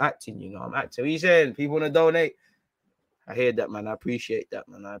Streamlabs. I'm acting, you know. I'm acting. What are you saying? People want to donate? I hear that, man. I appreciate that,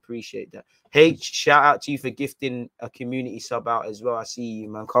 man. I appreciate that. H, shout out to you for gifting a community sub out as well. I see you,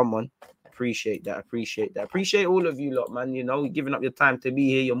 man. Come on. Appreciate that. Appreciate that. Appreciate all of you lot, man. You know, giving up your time to be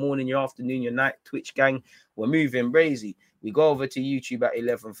here, your morning, your afternoon, your night. Twitch gang, we're moving crazy. We go over to YouTube at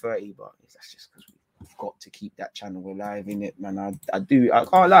 11:30, but that's just because we've got to keep that channel alive, innit, man. I do. I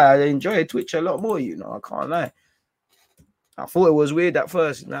can't lie. I enjoy Twitch a lot more, you know. I can't lie. I thought it was weird at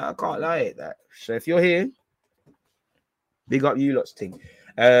first. Nah, I can't lie at that. So if you're here, big up you lot's thing.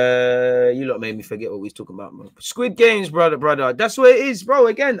 You lot made me forget what we was talking about, man. Squid Games, brother. That's what it is, bro.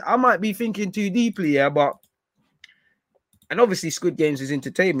 Again, I might be thinking too deeply, yeah, but and obviously Squid Games is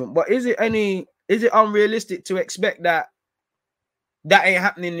entertainment, but is it unrealistic to expect that ain't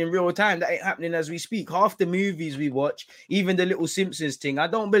happening in real time? That ain't happening as we speak. Half the movies we watch, even the little Simpsons thing, I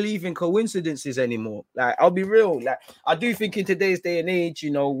don't believe in coincidences anymore. Like, I'll be real. Like, I do think in today's day and age, you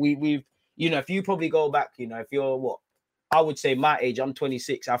know, we've, you know, if you probably go back, you know, if you're what, I would say my age, I'm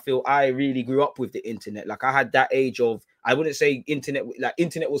 26. I feel I really grew up with the internet. Like, I had that age of, I wouldn't say internet, like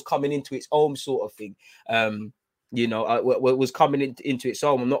internet was coming into its own sort of thing. You know, was coming into its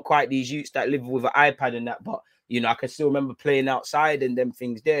own. I'm not quite these youths that live with an iPad and that, but you know, I can still remember playing outside and them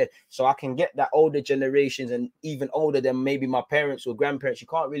things there. So I can get that older generations and even older than maybe my parents or grandparents. You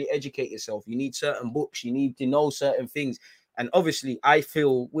can't really educate yourself. You need certain books. You need to know certain things. And obviously, I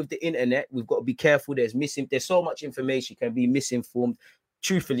feel with the internet, we've got to be careful. There's so much information, you can be misinformed.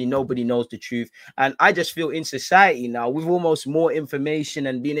 Truthfully, nobody knows the truth. And I just feel in society now, with almost more information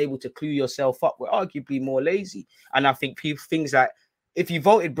and being able to clue yourself up, we're arguably more lazy. And I think things like, if you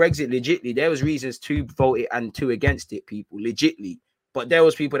voted Brexit legitly, there was reasons to vote it and to against it, people, legitly. But there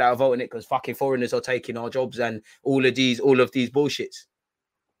was people that are voting it because fucking foreigners are taking our jobs and all of these bullshits.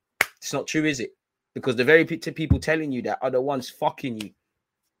 It's not true, is it? Because the very people telling you that are the ones fucking you.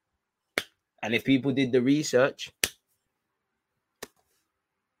 And if people did the research,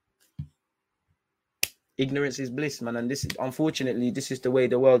 ignorance is bliss, man. And this is, unfortunately, this is the way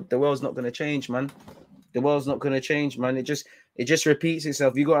the world's not going to change, man. The world's not going to change, man. It just repeats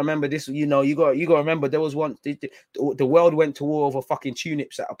itself. You got to remember this, you know, you got to remember there was once the world went to war over fucking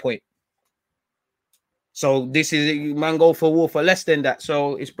tulips at a point. So this is, man, go for war for less than that.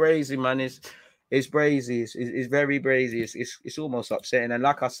 So it's brazy, man. It's brazy. It's very brazy. It's almost upsetting. And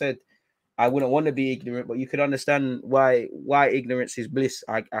like I said, I wouldn't want to be ignorant, but you could understand why ignorance is bliss.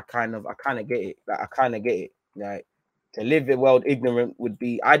 I kind of get it. Like, I kind of get it. Like, to live the world ignorant would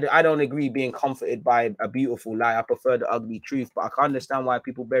be, I don't agree being comforted by a beautiful lie. I prefer the ugly truth, but I can understand why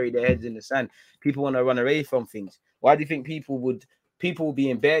people bury their heads in the sand. People want to run away from things. Why do you think people will be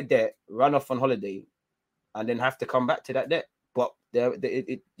in bad debt, run off on holiday, and then have to come back to that debt? But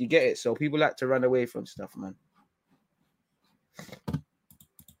you get it. So people like to run away from stuff, man.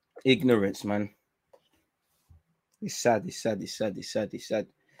 Ignorance, man. It's sad.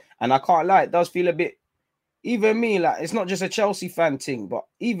 And I can't lie, it does feel a bit, even me, like, it's not just a Chelsea fan thing, but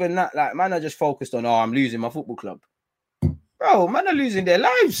even that, like, man, are just focused on, I'm losing my football club. Bro, man are losing their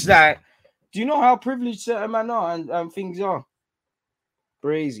lives. Like, do you know how privileged certain men are and things are?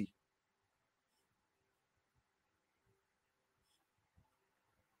 Crazy.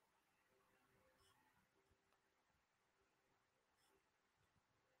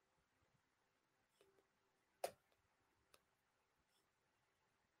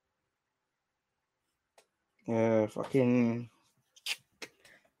 Fucking.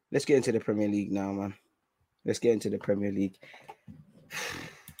 Let's get into the Premier League now, man. Let's get into the Premier League.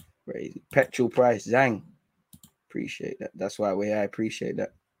 Crazy. Petrol price, Zang. Appreciate that. That's why we're here. I appreciate that.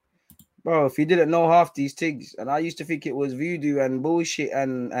 Bro, if you didn't know half these things, and I used to think it was voodoo and bullshit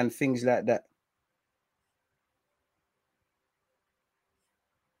and things like that.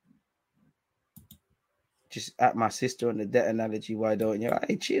 Just at my sister on the debt analogy, why don't you?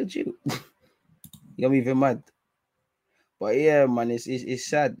 Hey, chill. You're even mad. But yeah, man, it's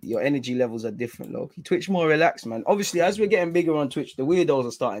sad. Your energy levels are different, Loki. Twitch more relaxed, man. Obviously, as we're getting bigger on Twitch, the weirdos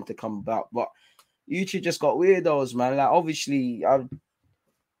are starting to come about. But YouTube just got weirdos, man. Like, obviously,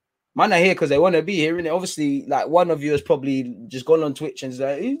 man are here because they want to be here, and obviously, like, one of you has probably just gone on Twitch and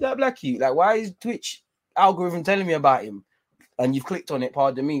said, "Who's that black you? Like, why is Twitch algorithm telling me about him?" And you've clicked on it,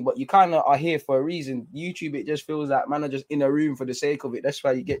 pardon me, but you kind of are here for a reason. YouTube, it just feels like man are just in a room for the sake of it. That's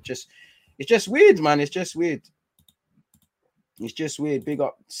why you get it's just weird, man. It's just weird. It's just weird. Big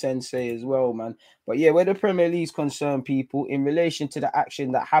up Sensei as well, man. But yeah, where the Premier League's concerned, people, in relation to the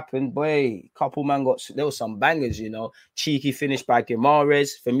action that happened, boy, couple man there was some bangers, you know. Cheeky finish by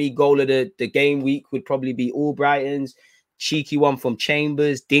Guimaraes. For me, goal of the game week would probably be Albrighton's. cheeky one from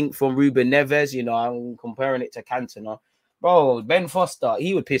Chambers, dink from Ruben Neves. You know, I'm comparing it to Cantona. Bro, Ben Foster,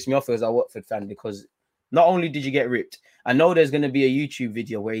 he would piss me off as a Watford fan because not only did you get ripped, I know there's going to be a YouTube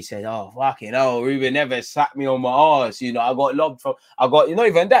video where he said, oh, fucking hell, Ruben Neves slapped me on my arse. You know, I got lobbed from, not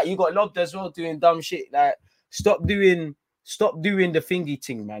even that, you got lobbed as well doing dumb shit. Like, stop doing the thingy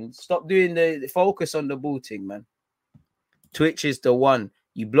thing, man. Stop doing the focus on the ball thing, man. Twitch is the one.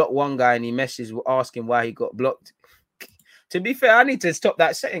 You block one guy and he messes asking why he got blocked. To be fair, I need to stop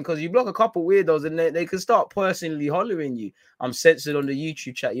that setting because you block a couple weirdos and they can start personally hollering you. I'm censored on the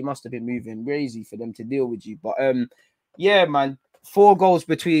YouTube chat. You must have been moving crazy for them to deal with you. But yeah, man. 4 goals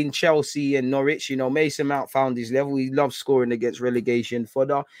between Chelsea and Norwich. You know, Mason Mount found his level. He loves scoring against relegation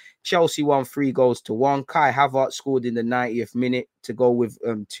fodder. Chelsea won 3-1. Kai Havertz scored in the 90th minute to go with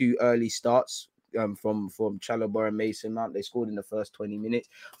 2 early starts. From Chalobah and Mason Mount. They scored in the first 20 minutes.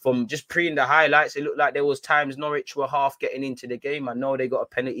 From just pre-ing the highlights, it looked like there was times Norwich were half getting into the game. I know they got a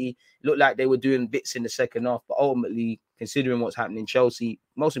penalty. It looked like they were doing bits in the second half, but ultimately, considering what's happening, Chelsea,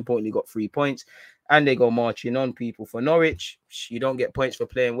 most importantly, got 3 points, and they go marching on. People for Norwich, you don't get points for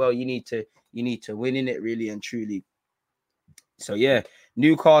playing well. You need to win in it, really and truly. So yeah,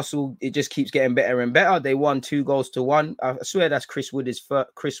 Newcastle, it just keeps getting better and better. They won 2-1. I swear that's Chris Wood's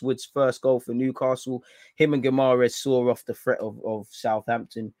first goal for Newcastle. Him and Guimaraes saw off the threat of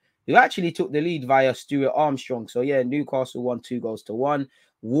Southampton, who actually took the lead via Stuart Armstrong. So yeah, Newcastle won 2-1.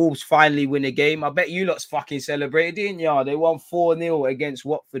 Wolves finally win a game. I bet you lot's fucking celebrated, didn't ya? They won 4-0 against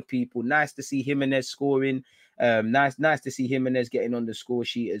Watford, people. Nice to see Jimenez scoring. Nice to see Jimenez getting on the score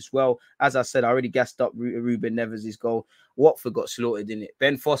sheet as well. As I said, I already gassed up Ruben Neves' goal. Watford got slaughtered in it.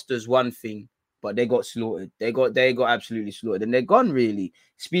 Ben Foster's one thing, but they got slaughtered. They got absolutely slaughtered, and they're gone, really.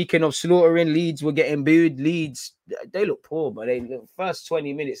 Speaking of slaughtering, Leeds were getting booed. Leeds, they look poor, but the first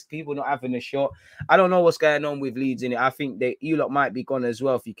 20 minutes, people not having a shot. I don't know what's going on with Leeds in it. I think you lot might be gone as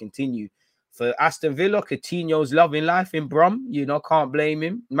well if you continue. For Aston Villa, Coutinho's loving life in Brum. You know, can't blame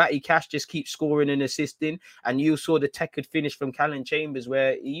him. Matty Cash just keeps scoring and assisting. And you saw the checkered finish from Callum Chambers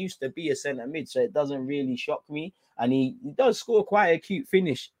where he used to be a centre mid, so it doesn't really shock me. And he does score quite a cute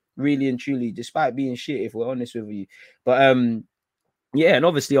finish, really and truly, despite being shit, if we're honest with you. But yeah, and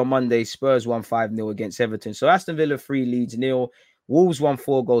obviously on Monday, Spurs won 5-0 against Everton. So Aston Villa 3, Leeds 0. Wolves won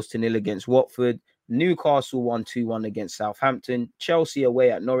 4-0 against Watford. Newcastle won 2-1 against Southampton. Chelsea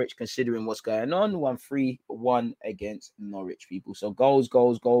away at Norwich, considering what's going on, won 3-1 against Norwich, people. So goals.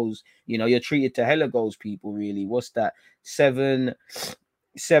 You know, you're treated to hella goals, people, really. What's that? 7,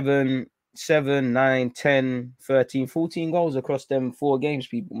 9, 10, 13, 14 goals across them 4 games,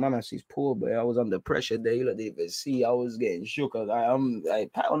 people. Man, that's poor, but I was under pressure there. You didn't even see. I was getting shook. I'm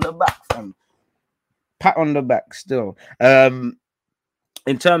pat on the back, fam. Pat on the back still. In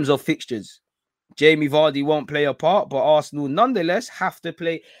terms of fixtures, Jamie Vardy won't play a part, but Arsenal nonetheless have to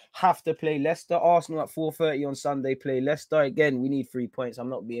play Leicester. Arsenal at 4:30 on Sunday play Leicester. Again, we need 3 points. I'm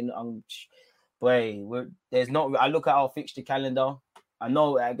not being there's not. I look at our fixture calendar. I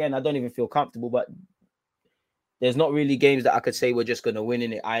know, again, I don't even feel comfortable, but there's not really games that I could say we're just going to win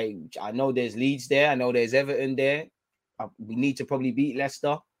in it. I know there's Leeds there. I know there's Everton there. We need to probably beat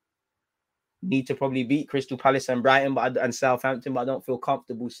Leicester. Need to probably beat Crystal Palace and Brighton and Southampton, but I don't feel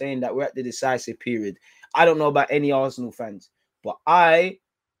comfortable saying that we're at the decisive period. I don't know about any Arsenal fans, but I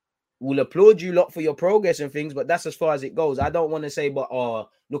will applaud you lot for your progress and things, but that's as far as it goes. I don't want to say, but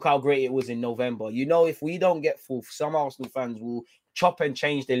look how great it was in November. You know, if we don't get fourth, some Arsenal fans will chop and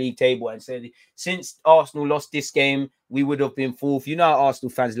change the league table and say, since Arsenal lost this game, we would have been fourth. You know how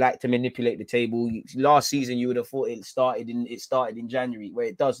Arsenal fans like to manipulate the table. Last season, you would have thought it started in January, where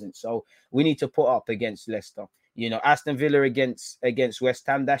it doesn't. So we need to put up against Leicester. You know, Aston Villa against West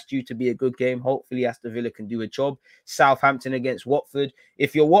Ham, that's due to be a good game. Hopefully, Aston Villa can do a job. Southampton against Watford.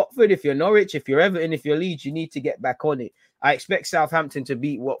 If you're Watford, if you're Norwich, if you're Everton, if you're Leeds, you need to get back on it. I expect Southampton to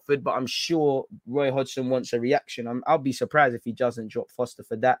beat Watford, but I'm sure Roy Hodgson wants a reaction. I'll be surprised if he doesn't drop Foster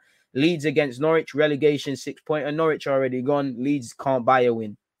for that. Leeds against Norwich, relegation 6-pointer. Norwich already gone. Leeds can't buy a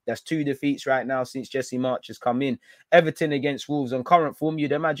win. That's 2 defeats right now since Jesse March has come in. Everton against Wolves on current form.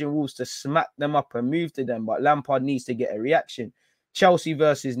 You'd imagine Wolves to smack them up and move to them, but Lampard needs to get a reaction. Chelsea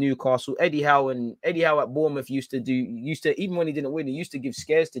versus Newcastle. Eddie Howe at Bournemouth used to even when he didn't win, he used to give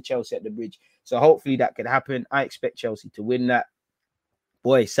scares to Chelsea at the Bridge. So hopefully that could happen. I expect Chelsea to win that.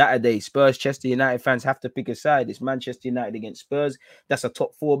 Boy, Saturday, Spurs, Chester United fans have to pick a side. It's Manchester United against Spurs. That's a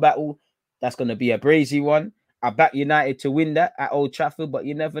top 4 battle. That's going to be a brazy one. I back United to win that at Old Trafford, but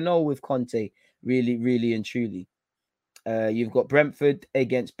you never know with Conte, really, really and truly. You've got Brentford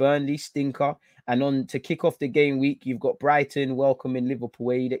against Burnley, stinker. And on to kick off the game week, you've got Brighton welcoming Liverpool,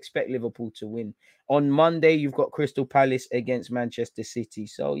 where you'd expect Liverpool to win. On Monday, you've got Crystal Palace against Manchester City.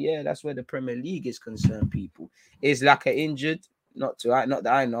 So yeah, that's where the Premier League is concerned, people. Is Laka injured? Not that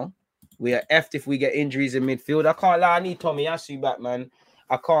I know. We are effed if we get injuries in midfield. I can't lie, I need Tomiyasu back, man.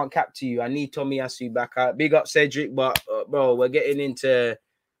 I can't cap to you. I need Tomiyasu back. Big up Cedric, but bro, we're getting into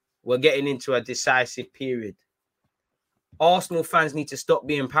a decisive period. Arsenal fans need to stop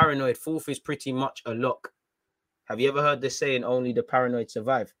being paranoid. Fourth is pretty much a lock. Have you ever heard the saying, only the paranoid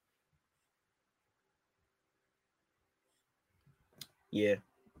survive? Yeah.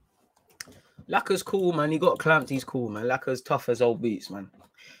 Laka's cool, man. He got clamped. He's cool, man. Laka's tough as old boots, man.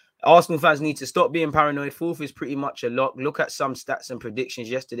 Arsenal fans need to stop being paranoid. Fourth is pretty much a lock. Look at some stats and predictions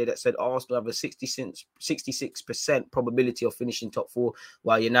yesterday that said Arsenal have a 66% probability of finishing top four,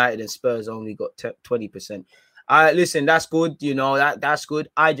 while United and Spurs only got 20%. Listen, that's good. You know, that's good.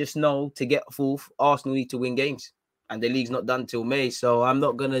 I just know to get fourth, Arsenal need to win games. And the league's not done till May. So I'm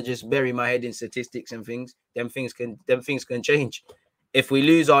not gonna just bury my head in statistics and things. Them things can change. If we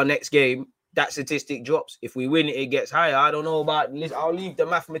lose our next game, that statistic drops. If we win it, it gets higher. I don't know about this. I'll leave the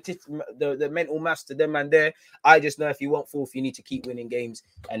the mental maths to them and there. I just know if you want fourth, you need to keep winning games.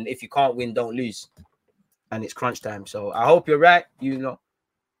 And if you can't win, don't lose. And it's crunch time. So I hope you're right. You know,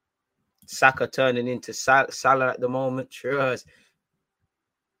 Saka turning into Salah at the moment. Sure.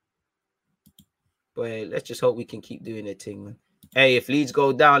 But let's just hope we can keep doing the thing, man. Hey, if Leeds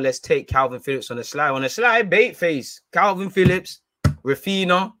go down, let's take Calvin Phillips on a slide. On a slide, bait face. Calvin Phillips,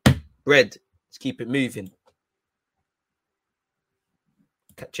 Rafinha, Red. Let's keep it moving.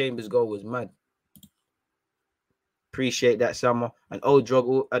 Chambers' goal was mad. Appreciate that, Summer. An old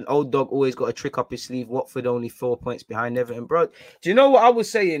dog always got a trick up his sleeve. Watford only 4 points behind Everton, bro. Do you know what I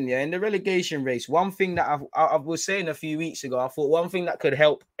was saying? Yeah, in the relegation race, one thing that I was saying a few weeks ago, I thought one thing that could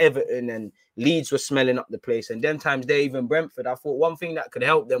help Everton, and Leeds were smelling up the place, and them times they even Brentford. I thought one thing that could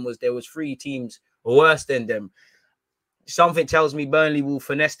help them was there was 3 teams worse than them. Something tells me Burnley will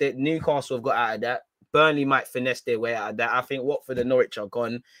finesse it. Newcastle have got out of that. Burnley might finesse their way out of that. I think Watford and Norwich are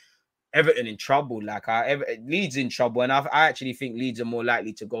gone. Everton in trouble. Leeds in trouble. And I actually think Leeds are more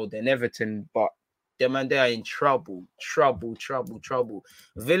likely to go than Everton. But they are in trouble. Trouble.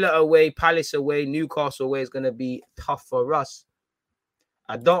 Villa away, Palace away, Newcastle away is going to be tough for us.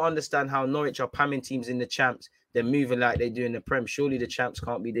 I don't understand how Norwich are pamming teams in the champs. They're moving like they do in the Prem. Surely the champs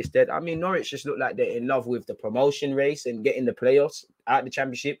can't be this dead. I mean, Norwich just look like they're in love with the promotion race and getting the playoffs out the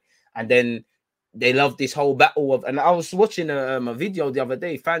championship. And then they love this whole battle of... And I was watching a video the other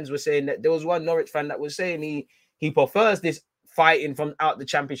day. Fans were saying that there was one Norwich fan that was saying he prefers this fighting from out the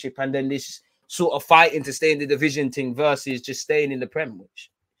championship and then this sort of fighting to stay in the division thing versus just staying in the Prem.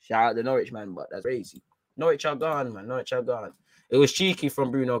 Which, shout out to Norwich, man, but that's crazy. Norwich are gone, man. Norwich are gone. It was cheeky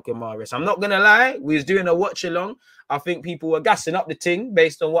from Bruno Guimaraes. I'm not going to lie. We was doing a watch along. I think people were gassing up the thing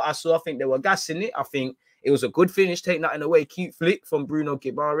based on what I saw. I think they were gassing it. I think it was a good finish, take nothing away. Cute flick from Bruno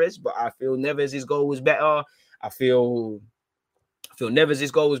Guimaraes. But I feel Neves' goal was better. I feel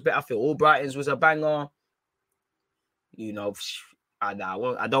Neves' goal was better. I feel Albrighton's was a banger. You know,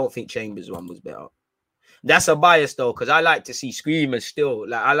 I don't think Chambers' one was better. That's a bias, though, because I like to see screamers still.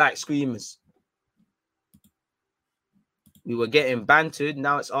 Like, I like screamers. We were getting bantered.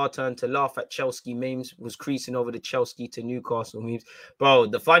 Now it's our turn to laugh at Chelsea memes. Was creasing over the Chelsea to Newcastle memes. Bro,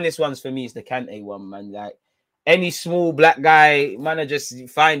 the funniest ones for me is the Kante one, man. Like, any small black guy, man, are just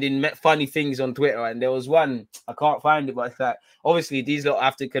finding funny things on Twitter. And there was one, I can't find it, but it's like, obviously, these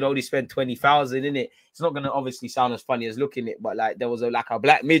lot can only spend 20,000 in it. It's not going to obviously sound as funny as looking it, but like, there was a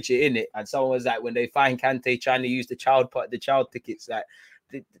black midget in it. And someone was like, when they find Kante trying to use the child tickets, like,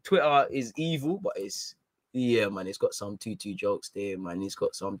 the Twitter is evil, but it's... Yeah, man, it's got some tutu jokes there, man. It's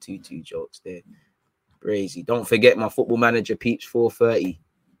got some tutu jokes there. Crazy. Don't forget my Football Manager peeps 430.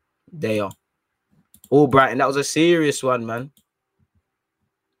 They are. Albrighton, that was a serious one, man.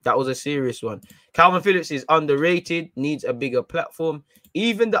 That was a serious one. Calvin Phillips is underrated, needs a bigger platform.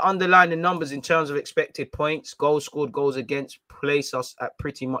 Even the underlying numbers in terms of expected points, goals scored, goals against, place us at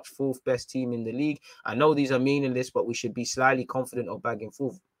pretty much 4th best team in the league. I know these are meaningless, but we should be slightly confident of bagging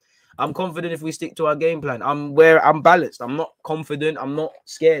 4th. I'm confident if we stick to our game plan. I'm balanced. I'm not confident. I'm not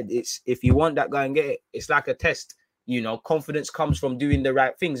scared. It's if you want that, go and get it. It's like a test. You know, confidence comes from doing the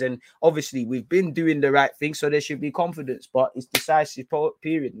right things. And obviously, we've been doing the right things, so there should be confidence. But it's decisive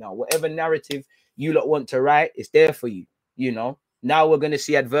period now. Whatever narrative you lot want to write, it's there for you. You know, now we're going to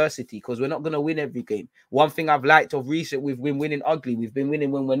see adversity because we're not going to win every game. One thing I've liked of recent, we've been winning ugly. We've been winning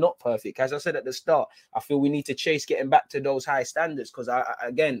when we're not perfect. As I said at the start, I feel we need to chase getting back to those high standards because I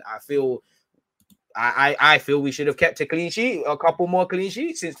feel I feel we should have kept a clean sheet, a couple more clean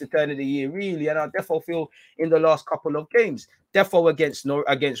sheets since the turn of the year, really. And I definitely feel in the last couple of games, definitely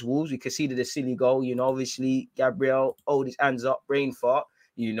against Wolves, we conceded a silly goal. Obviously Gabriel hold his hands up, brain fart.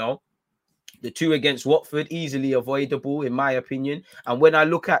 The 2 against Watford, easily avoidable, in my opinion. And when I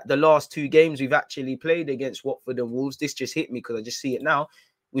look at the last 2 games we've actually played against Watford and Wolves, this just hit me because I just see it now.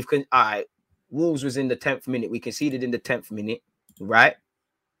 Wolves was in the 10th minute. We conceded in the 10th minute, right?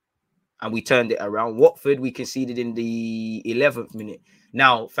 And we turned it around. Watford, we conceded in the 11th minute.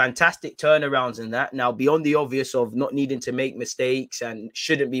 Now, fantastic turnarounds in that. Now, beyond the obvious of not needing to make mistakes and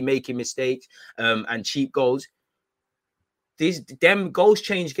shouldn't be making mistakes and cheap goals, them goals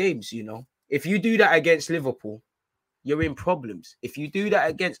change games, If you do that against Liverpool, you're in problems. If you do that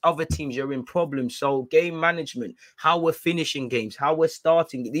against other teams, you're in problems. So game management, how we're finishing games, how we're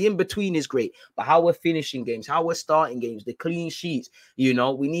starting, the in-between is great, but how we're finishing games, how we're starting games, the clean sheets, we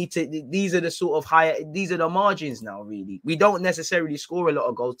need to, these are the sort of these are the margins now, really. We don't necessarily score a lot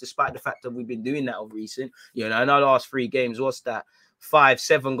of goals, despite the fact that we've been doing that of recent. In our last 3 games, what's that?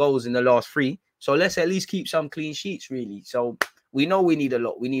 5-7 goals in the last 3. So let's at least keep some clean sheets, really. So we know we need a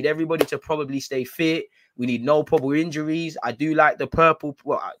lot. We need everybody to probably stay fit. We need no probable injuries. I do like the purple.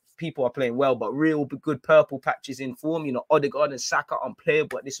 Well, people are playing well, but real good purple patches in form. Odegaard and Saka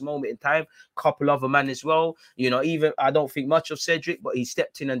unplayable at this moment in time. Couple other men as well. Even I don't think much of Cedric, but he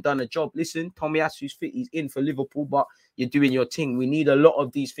stepped in and done a job. Listen, Tomiyasu's fit. He's in for Liverpool, but you're doing your thing. We need a lot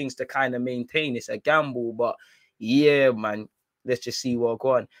of these things to kind of maintain. It's a gamble, but yeah, man. Let's just see what's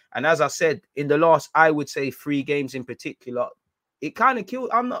going on. And as I said, in the last, I would say 3 games in particular, it kind of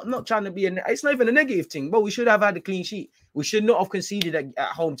killed. I'm not trying to be it's not even a negative thing, but we should have had a clean sheet. We should not have conceded at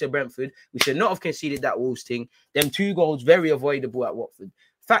home to Brentford. We should not have conceded that Wolves thing. Them 2 goals, very avoidable at Watford.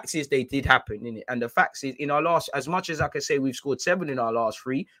 Facts is they did happen, innit? And the facts is in our last, as much as I can say we've scored 7 in our last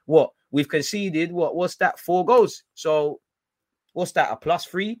 3, we've conceded, what's that? 4 goals. So what's that? A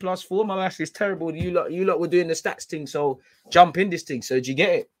 +3, +4? My maths is terrible. You lot were doing the stats thing, so jump in this thing. So did you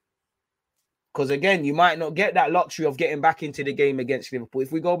get it? Because again, you might not get that luxury of getting back into the game against Liverpool.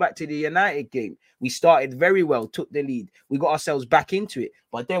 If we go back to the United game, we started very well, took the lead. We got ourselves back into it.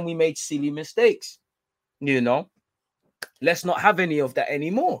 But then we made silly mistakes. Let's not have any of that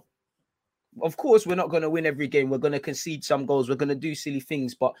anymore. Of course, we're not going to win every game. We're going to concede some goals. We're going to do silly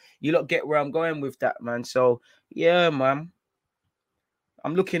things. But you lot get where I'm going with that, man. So, yeah, man.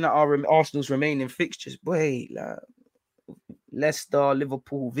 I'm looking at our Arsenal's remaining fixtures. Wait, Leicester,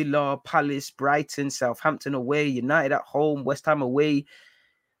 Liverpool, Villa, Palace, Brighton, Southampton away, United at home, West Ham away,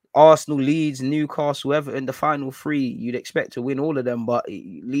 Arsenal, Leeds, Newcastle, Everton, the final 3. You'd expect to win all of them, but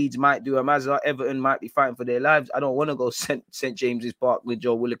Leeds might do a Mazza. Everton might be fighting for their lives. I don't want to go St. James's Park with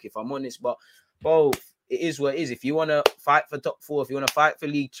Joe Willock, if I'm honest, but both. It is what it is. If you want to fight for top 4, if you want to fight for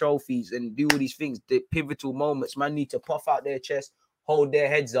league trophies and do all these things, the pivotal moments, man need to puff out their chest, hold their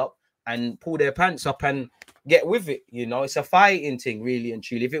heads up, and pull their pants up and get with it. It's a fighting thing, really and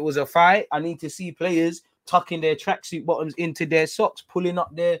truly. If it was a fight, I need to see players tucking their tracksuit bottoms into their socks, pulling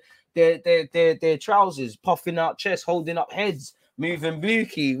up their trousers, puffing out chests, holding up heads, moving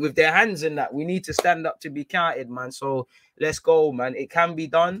blukey with their hands and that. We need to stand up to be counted, man. So let's go, man. It can be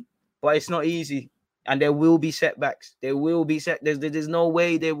done, but it's not easy. And there will be setbacks. There will be there's no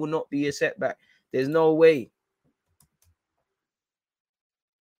way there will not be a setback. There's no way.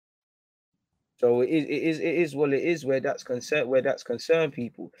 So it is what it is where that's concerned,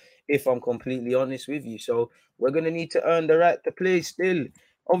 people, if I'm completely honest with you. So we're going to need to earn the right to play still.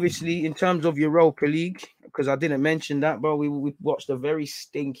 Obviously, in terms of Europa League, because I didn't mention that, bro, we watched a very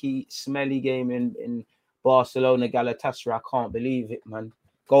stinky, smelly game in Barcelona, Galatasaray. I can't believe it, man.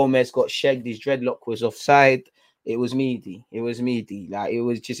 Gomez got shagged. His dreadlock was offside. It was meaty. Like, it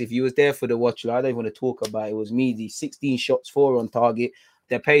was just, if you was there for the watch, I don't even want to talk about it. It was meaty. 16 shots, 4 on target.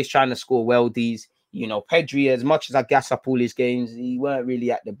 Depay's trying to score weldies. Pedri, as much as I gas up all his games, he weren't really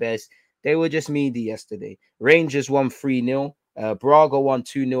at the best. They were just meaty yesterday. Rangers won 3-0. Braga won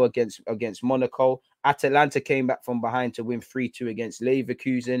 2-0 against Monaco. Atalanta came back from behind to win 3-2 against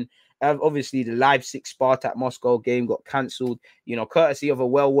Leverkusen. Obviously, the Leipzig Spartak Moscow game got cancelled. Courtesy of a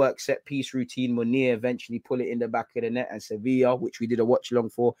well-worked set-piece routine, Munir eventually put it in the back of the net, and Sevilla, which we did a watch-along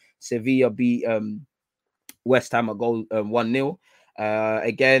for, Sevilla beat West Ham a goal 1-0.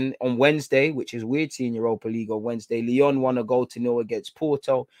 Again on Wednesday, which is weird seeing Europa League on Wednesday, Lyon won a goal to 0 against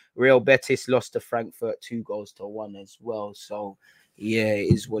Porto. Real Betis lost to Frankfurt 2-1 as well. So yeah,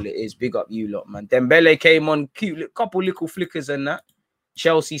 it is what it is. Big up you lot, man. Dembele came on, cute couple little flickers and that.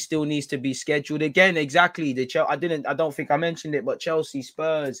 Chelsea still needs to be scheduled again. Exactly. I don't think I mentioned it, but Chelsea,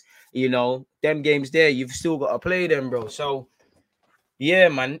 Spurs, them games there, you've still got to play them, bro. So Yeah,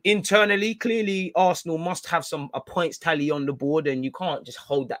 man. Internally, clearly, Arsenal must have a points tally on the board, and you can't just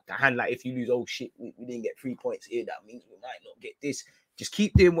hold that to hand. Like if you lose, oh shit, we didn't get 3 points here. That means we might not get this. Just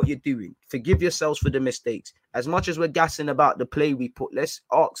keep doing what you're doing. Forgive yourselves for the mistakes. As much as we're gassing about the play we put, let's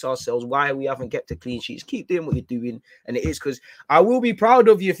ask ourselves why we haven't kept a clean sheet. Just keep doing what you're doing, and it is because I will be proud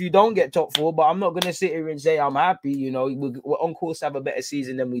of you if you don't get top 4. But I'm not gonna sit here and say I'm happy. You know, we're on course to have a better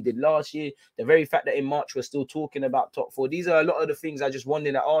season than we did last year. The very fact that in March we're still talking about top 4, these are a lot of the things I just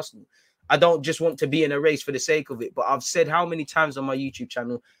wanted at Arsenal. I don't just want to be in a race for the sake of it, but I've said how many times on my YouTube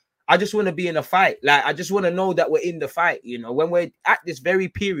channel, I just want to be in a fight. Like, I just want to know that we're in the fight, you know, when we're at this very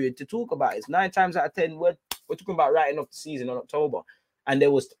period to talk about it. It's 9 times out of 10, we're talking about writing off the season in October. And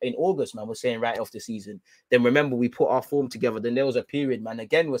there was in August, man, we're saying right off the season. Then remember, we put our form together. Then there was a period, man.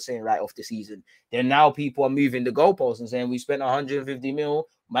 Again, we're saying right off the season. Then now people are moving the goalposts and saying we spent 150 mil.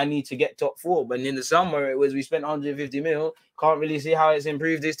 Man, need to get top 4. But in the summer, it was we spent 150 mil. Can't really see how it's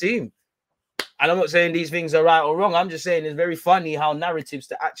improved this team. And I'm not saying these things are right or wrong. I'm just saying it's very funny how narratives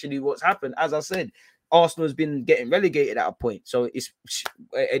to actually what's happened. As I said, Arsenal's been getting relegated at a point. So it's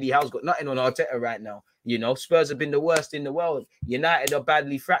Eddie Howe's got nothing on Arteta right now. You know, Spurs have been the worst in the world. United are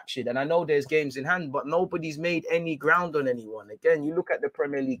badly fractured. And I know there's games in hand, but nobody's made any ground on anyone. Again, you look at the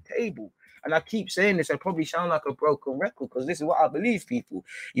Premier League table. And I keep saying this, I probably sound like a broken record because this is what I believe, people.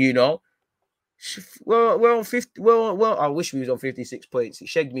 You know, well, we're on 50. Well, I wish we was on 56 points. It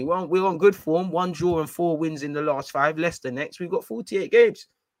shagged me. We're on good form. 1 draw and 4 wins in the last 5. Leicester next. We've got 48 games.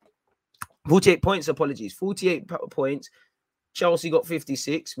 48 points, apologies. 48 points. Chelsea got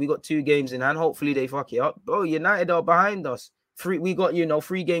 56. We got 2 games in hand. Hopefully they fuck it up. Oh, United are behind us. We got,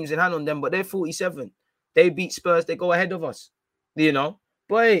 3 games in hand on them, but they're 47. They beat Spurs. They go ahead of us. You know.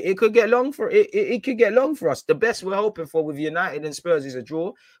 Boy, it could get long for it could get long for us. The best we're hoping for with United and Spurs is a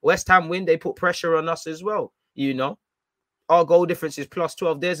draw. West Ham win, they put pressure on us as well. You know, our goal difference is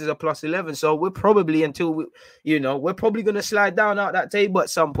 +12. Theirs is a +11. So we're probably we're probably gonna slide down out that table at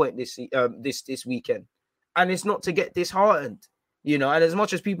some point this weekend. And it's not to get disheartened, you know. And as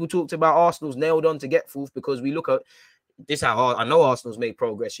much as people talked about Arsenal's nailed on to get 4th, because we look at this how I know Arsenal's made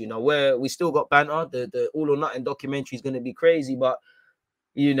progress. You know, where we still got banter. The All or Nothing documentary is gonna be crazy, but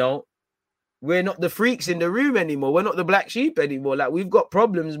you know, we're not the freaks in the room anymore. We're not the black sheep anymore. Like, we've got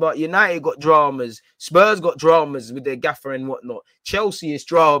problems, but United got dramas. Spurs got dramas with their gaffer and whatnot. Chelsea is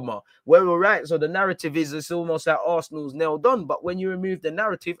drama. We're all right. So the narrative is it's almost like Arsenal's nailed on. But when you remove the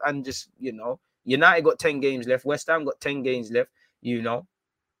narrative and just, you know, United got 10 games left. West Ham got 10 games left. You know,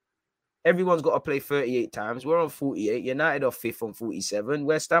 everyone's got to play 38 times. We're on 48. United are 5th on 47.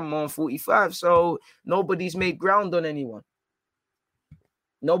 West Ham are on 45. So nobody's made ground on anyone.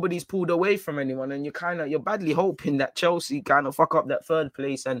 Nobody's pulled away from anyone, and you're badly hoping that Chelsea kind of fuck up that 3rd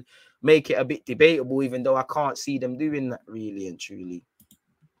place and make it a bit debatable, even though I can't see them doing that really and truly.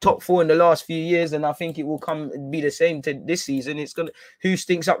 Top 4 in the last few years, and I think it will be the same to this season. It's gonna who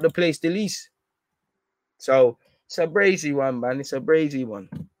stinks up the place the least. So it's a brazy one, man. It's a brazy one.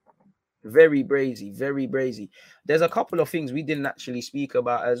 Very brazy, very brazy. There's a couple of things we didn't actually speak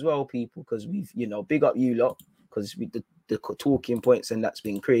about as well, people, because we've, big up you lot, because the talking points and that's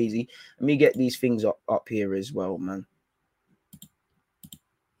been crazy. Let me get these things up here as well, man.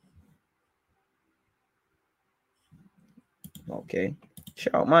 Okay.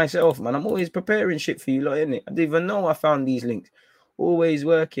 Shout out myself, man. I'm always preparing shit for you lot, innit? I didn't even know I found these links. Always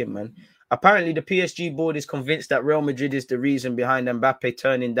working, man. Apparently, the PSG board is convinced that Real Madrid is the reason behind Mbappe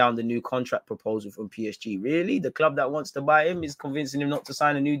turning down the new contract proposal from PSG. Really? The club that wants to buy him is convincing him not to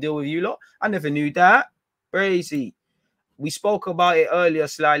sign a new deal with you lot? I never knew that. Crazy. We spoke about it earlier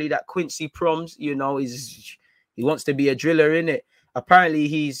slightly, that Quincy Promes, he wants to be a driller, innit? Apparently,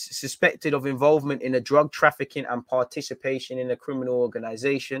 he's suspected of involvement in a drug trafficking and participation in a criminal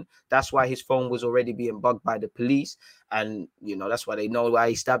organization. That's why his phone was already being bugged by the police. And, that's why they know why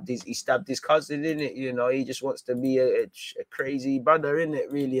he stabbed his cousin, innit? He just wants to be a crazy brother,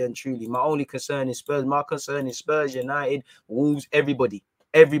 innit? Really and truly. My only concern is Spurs. My concern is Spurs, United, Wolves, everybody.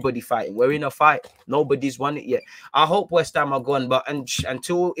 Everybody fighting. We're in a fight. Nobody's won it yet. I hope West Ham are gone, but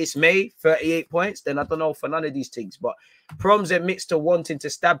until it's May, 38 points, then I don't know for none of these things. But Proms admits to wanting to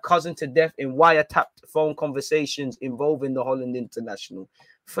stab cousin to death in wiretapped phone conversations involving the Holland international.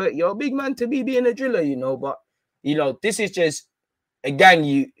 You're a big man to be being a driller, but this is just a gang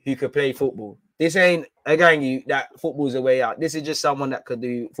you who could play football. This ain't a gang you that football's a way out. This is just someone that could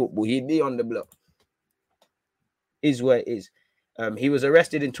do football. He'd be on the block. Is where it is. He was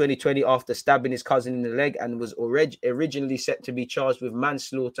arrested in 2020 after stabbing his cousin in the leg and was originally set to be charged with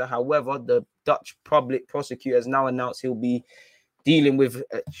manslaughter. However, the Dutch public prosecutor has now announced he'll be dealing with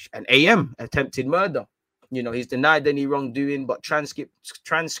an attempted murder. You know, he's denied any wrongdoing, but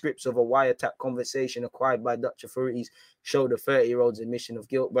transcripts of a wiretap conversation acquired by Dutch authorities show the 30-year-old's admission of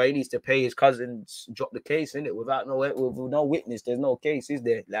guilt. But he needs to pay his cousins, drop the case, innit? With no witness, there's no case, is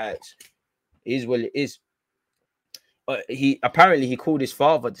there? Like, it is what it is. He called his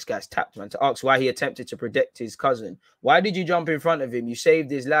father, this guy's tapped, man, to ask why he attempted to protect his cousin. Why did you jump in front of him? You saved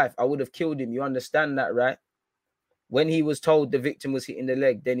his life. I would have killed him. You understand that, right? When he was told the victim was hit in the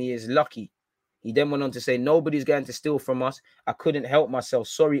leg, then he is lucky. He then went on to say, nobody's going to steal from us. I couldn't help myself.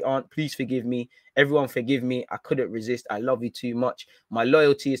 Sorry, aunt. Please forgive me. Everyone forgive me. I couldn't resist. I love you too much. My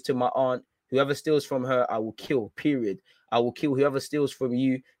loyalty is to my aunt. Whoever steals from her, I will kill, period. I will kill whoever steals from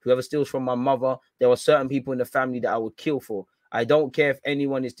you, whoever steals from my mother. There are certain people in the family that I would kill for. I don't care if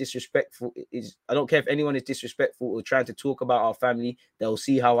anyone is disrespectful. I don't care if anyone is disrespectful or trying to talk about our family. They'll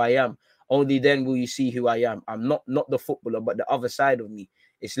see how I am. Only then will you see who I am. I'm not the footballer, but the other side of me.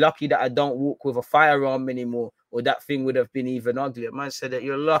 It's lucky that I don't walk with a firearm anymore, or that thing would have been even uglier. Man said that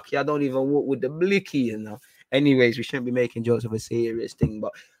you're lucky I don't even walk with the blicky, you know. Anyways, we shouldn't be making jokes of a serious thing,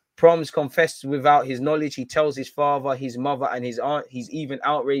 but Proms confessed without his knowledge. He tells his father, his mother, and his aunt. He's even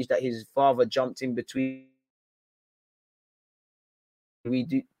outraged that his father jumped in between.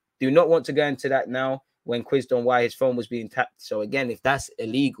 We do not want to go into that now when quizzed on why his phone was being tapped. So again, if that's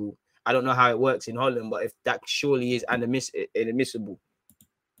illegal, I don't know how it works in Holland, but if that surely is inadmissible.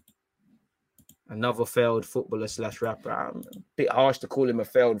 Another failed footballer / rapper. A bit harsh to call him a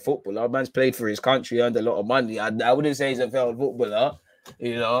failed footballer. Man's played for his country, earned a lot of money. I wouldn't say he's a failed footballer.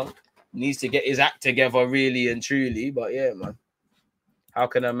 You know, needs to get his act together really and truly. But yeah, man. How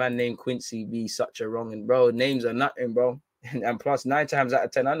can a man named Quincy be such a wrong? And bro, names are nothing, bro. And plus, 9 times out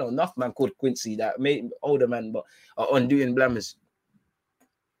of 10, I know enough man called Quincy that made older man, but are undoing blammers.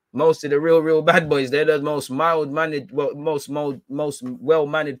 Most of the real bad boys, they're the most mild-mannered, most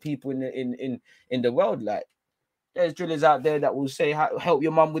well-mannered people in the world. Like, there's drillers out there that will say, help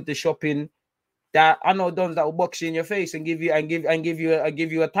your mum with the shopping. That I know dons that will box you in your face and give you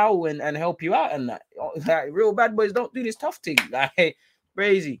a towel and help you out and that. Like, real bad boys don't do this tough thing. Like,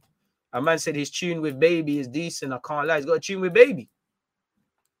 crazy. A man said his tune with Baby is decent. I can't lie. He's got a tune with Baby.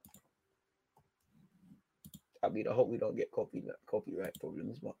 I mean, I hope we don't get copyright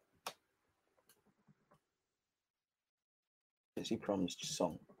problems, but he promised a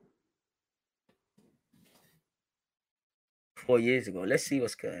song 4 years ago. Let's see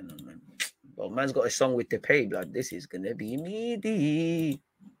what's going on, man. Well, man's got a song with the pay blood. This is gonna be meaty.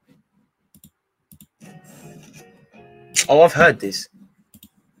 Oh, I've heard this.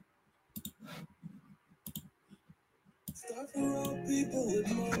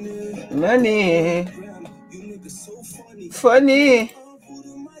 Money. Funny.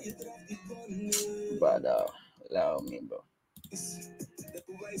 Brother, allow me, bro.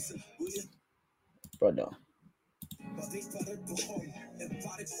 Brother.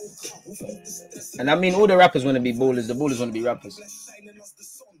 And I mean, all the rappers want to be ballers. The ballers want to be rappers.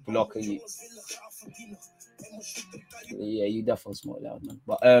 Blocker you. Yeah, you definitely smoke loud, man.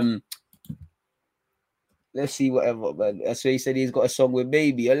 But let's see whatever, man. That's why he said he's got a song with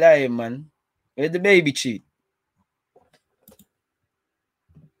Baby. You're lying, man. Where's the Baby cheat?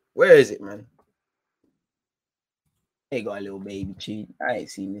 Where is it, man? They got a little Baby cheat. I ain't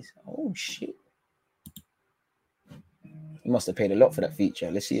seen this. Oh shit. He must have paid a lot for that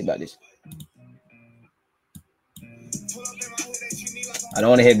feature. Let's see about this. I don't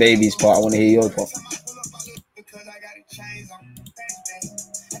want to hear Baby's part. I want to hear your part.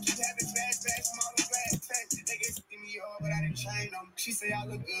 She say I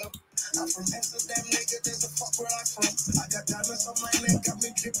look good. I'm from Amsterdam, nigga. There's a fuck where I'm from. I got diamonds on my neck, got me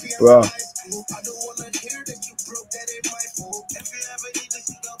drippy. Bro. I don't wanna hear that you broke, that ain't my fault. If you ever need to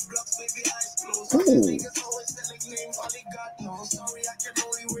see the blocks, baby, eyes closed. Niggas always telling names, only God knows. Sorry, I can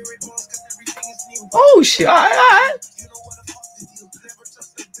only wear it once, cause everything is new. Oh shit, alright. You know what the fuck to do. Never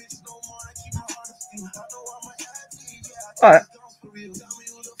trust a bitch no more. I keep my heart of you. I know I'm a athlete, yeah. Alright. Tell me who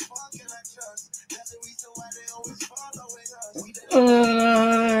the fuck can I trust? That's the reason why they always follow us.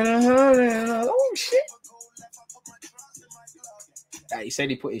 Oh shit. Yeah, he said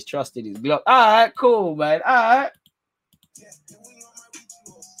he put his trust in his glove. Alright, cool, man. Alright.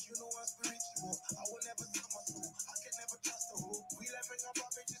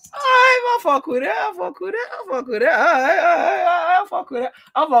 I fuck with it. I fuck with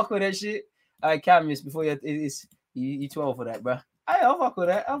that shit. Alright, Camus, before you 12 for that, bro. I'll fuck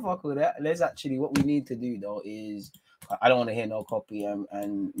with that. Let's actually, what we need to do though is, I don't want to hear no copy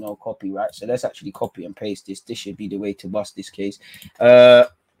and no copyright. So let's actually copy and paste this. This should be the way to bust this case.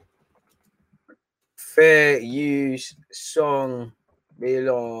 Fair use song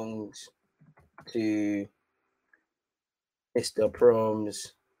belongs to Mr.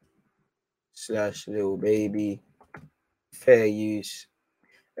 Proms / Little Baby. Fair use.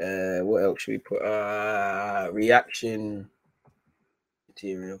 What else should we put? Reaction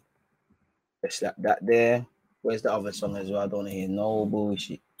material. Let's slap that there. Where's the other song as well? I don't want to hear no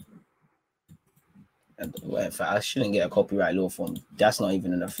bullshit. Well, in fact, I shouldn't get a copyright law from. That's not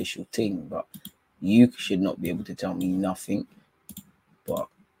even an official thing, but you should not be able to tell me nothing. But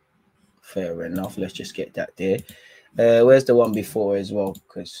fair enough. Let's just get that there. Where's the one before as well?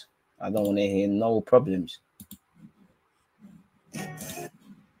 Because I don't want to hear no problems.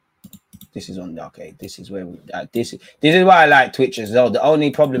 This is on the okay. This is where we this is why I like Twitch as well. The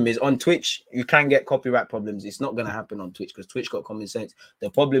only problem is on Twitch, you can get copyright problems. It's not gonna happen on Twitch because Twitch got common sense. The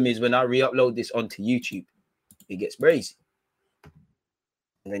problem is when I re-upload this onto YouTube, it gets crazy.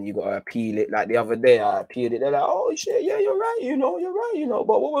 And then you gotta appeal it. Like the other day, I appealed it. They're like, oh shit, yeah, you're right, you're right,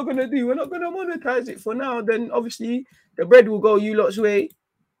 But what we're gonna do, we're not gonna monetize it for now. Then obviously the bread will go you lot's way,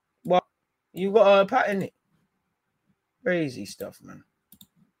 but you gotta patent it. Crazy stuff, man.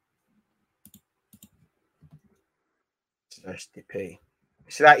 That's the pay.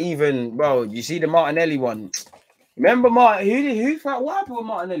 It's like even, bro, you see the Martinelli one. Remember Martin? Who what happened with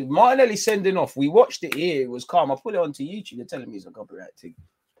Martinelli? Martinelli sending off. We watched it here. It was calm. I put it onto YouTube. They're telling me it's a copyright thing.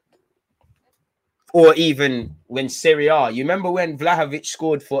 Or even when Serie A, you remember when Vlahovic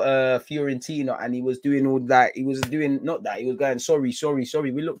scored for Fiorentina and he was doing all that. He was doing not that. He was going sorry.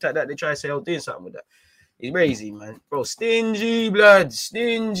 We looked at that. They tried to say I was doing something with that. It's crazy, man, bro. Stingy blood,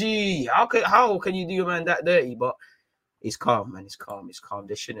 stingy. How can you do a man that dirty? But it's calm, man. It's calm.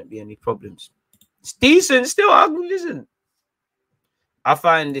 There shouldn't be any problems. It's decent still. Listen, I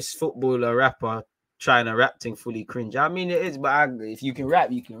find this footballer rapper trying to rap thing fully cringe. I mean, it is, but if you can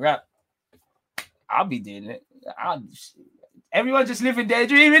rap, you can rap. I'll be doing it. Everyone just living their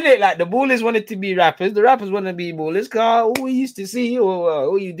dream, innit? Like the ballers wanted to be rappers, the rappers want to be ballers. Cause all we used to see, or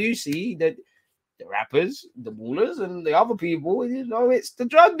all you do see, that the rappers, the ballers, and the other people, it's the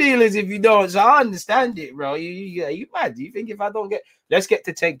drug dealers. If you don't, so I understand it, bro. You mad? You think if I don't let's get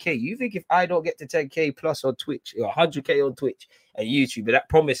to 10K. You think if I don't get to 10K plus on Twitch or 100K on Twitch and YouTube, but that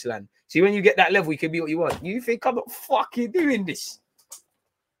promised land. See, when you get that level, you can be what you want. You think I'm not fucking doing this?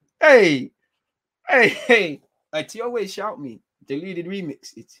 Hey, to always shout me. Deleted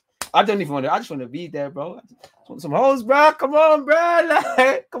remix. I don't even want to. I just want to be there, bro. I just want some hoes, bro. Come on, bro.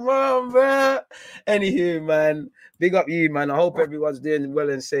 Come on, bro. Anywho, man. Big up you, man. I hope everyone's doing well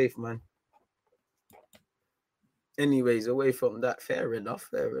and safe, man. Anyways, away from that, fair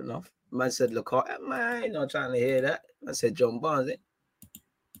enough. Man said, look, man, not trying to hear that. I said, John Barnes,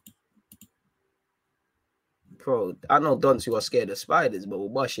 Bro, I know dunce who are scared of spiders, but we'll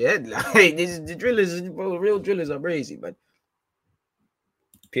bust your head. Like, the drillers, bro, real drillers are crazy, man.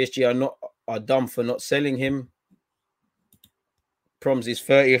 PSG are dumb for not selling him. Proms is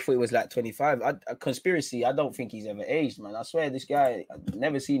 30. I thought it was like 25. A conspiracy. I don't think he's ever aged, man. I swear this guy, I've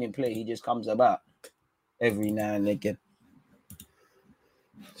never seen him play. He just comes about every now and again.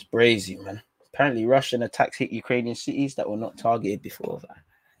 It's crazy, man. Apparently, Russian attacks hit Ukrainian cities that were not targeted before that.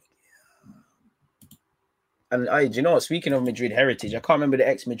 And do you know what? Speaking of Madrid heritage, I can't remember the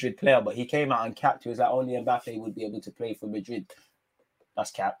ex-Madrid player, but he came out and capped. He was like, only Mbappe would be able to play for Madrid.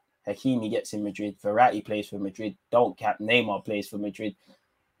 That's cap. Hakimi gets in Madrid. Verratti plays for Madrid. Don't cap. Neymar plays for Madrid.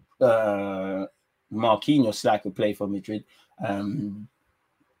 Marquinhos could play for Madrid.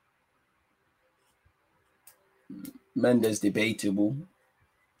 Mendes debatable.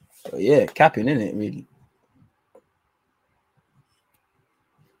 So yeah, capping, isn't it, really?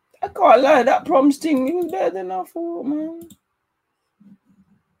 I can't lie, that Proms thing, it was better than I thought, man.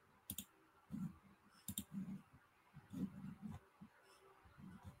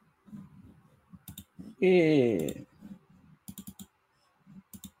 Yeah.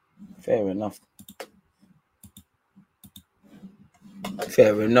 Fair enough,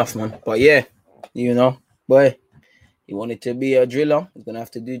 man. But yeah, boy, he wanted to be a driller. He's gonna have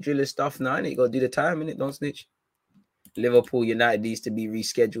to do driller stuff now, and he got to do the time, innit? Don't snitch. Liverpool United needs to be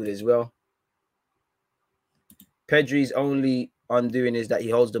rescheduled as well. Pedri's only undoing is that he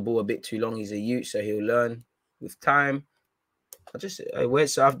holds the ball a bit too long. He's a youth, so he'll learn with time.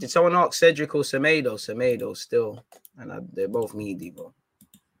 Did someone ask Cedric or Semedo? Semedo still, and they're both meaty, bro.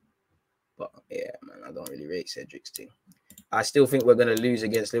 But yeah, man, I don't really rate Cedric's team. I still think we're gonna lose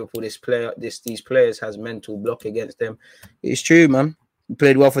against Liverpool. These players has mental block against them. It's true, man. We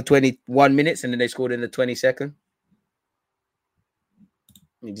played well for 21 minutes and then they scored in the 22nd.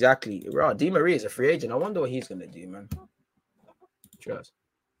 Exactly. Right. Di Maria is a free agent. I wonder what he's gonna do, man. Trust.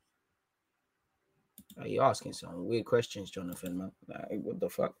 Are you asking some weird questions, Jonathan, man? Like, what the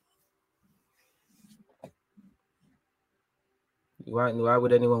fuck? Why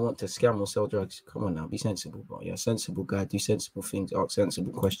would anyone want to scam or sell drugs? Come on now, be sensible, bro. You're a sensible guy. Do sensible things. Ask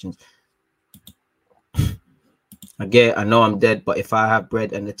sensible questions. I know I'm dead, but if I have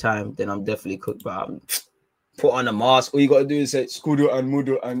bread and the time, then I'm definitely cooked. But I'm put on a mask. All you gotta do is say skudu and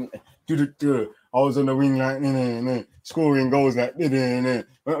mudu and do. I was on the wing like scoring goals like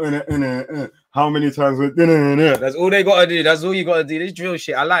how many times with that's all they gotta do. That's all you gotta do. This drill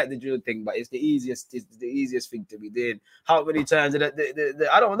shit. I like the drill thing, but it's the easiest thing to be doing. How many times did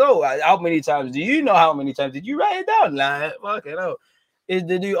I don't know how many times. Do you know how many times? Did you write it down? Like fucking hell. It's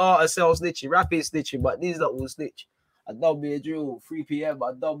the new art of self snitching, rapid snitching, but these lot will snitch. I don't be a drill, 3 p.m.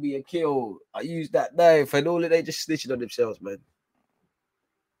 I don't be a kill. I use that knife and all of they just snitching on themselves, man.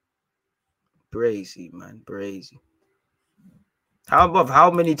 Brazy, man, brazy.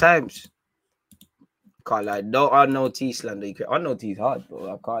 How many times? Can't lie, no unknown T slander. Unknown T is hard, bro.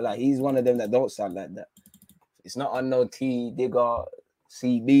 I can't lie. He's one of them that don't sound like that. It's not unknown T, Digger,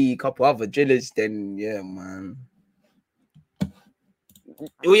 CB, a couple other drillers. Then yeah, man.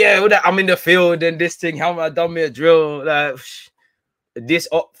 Oh yeah, I'm in the field and this thing. How am I done me a drill? Like this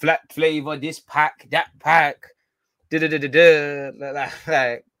up flat flavor, this pack, that pack,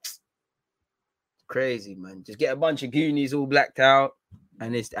 like crazy, man. Just get a bunch of Goonies all blacked out,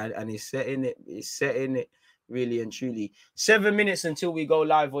 and it's setting it. It's setting it really and truly. 7 minutes until we go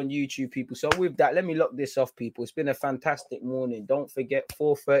live on YouTube, people. So with that, let me lock this off, people. It's been a fantastic morning. Don't forget,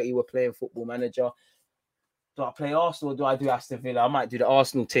 4:30 we're playing Football Manager. Do I play Arsenal or do I do Aston Villa? I might do the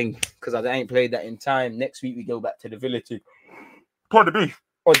Arsenal thing because I ain't played that in time. Next week we go back to the Villa team. Pardon me.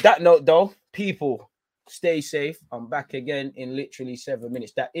 On that note, though, people, stay safe. I'm back again in literally 7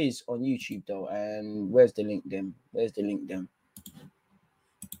 minutes. That is on YouTube, though. And where's the link, then?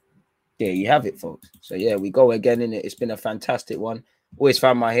 There you have it, folks. So, yeah, we go again, in it. It's been a fantastic one. Always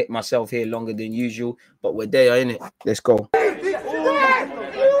found myself here longer than usual, but we're there, innit? Let's go.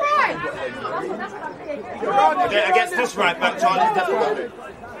 Against this right back, Charlie.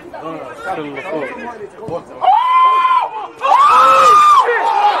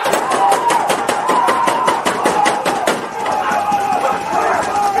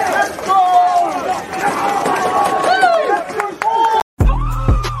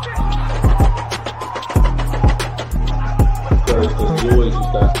 Always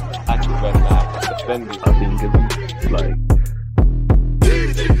use that active defending.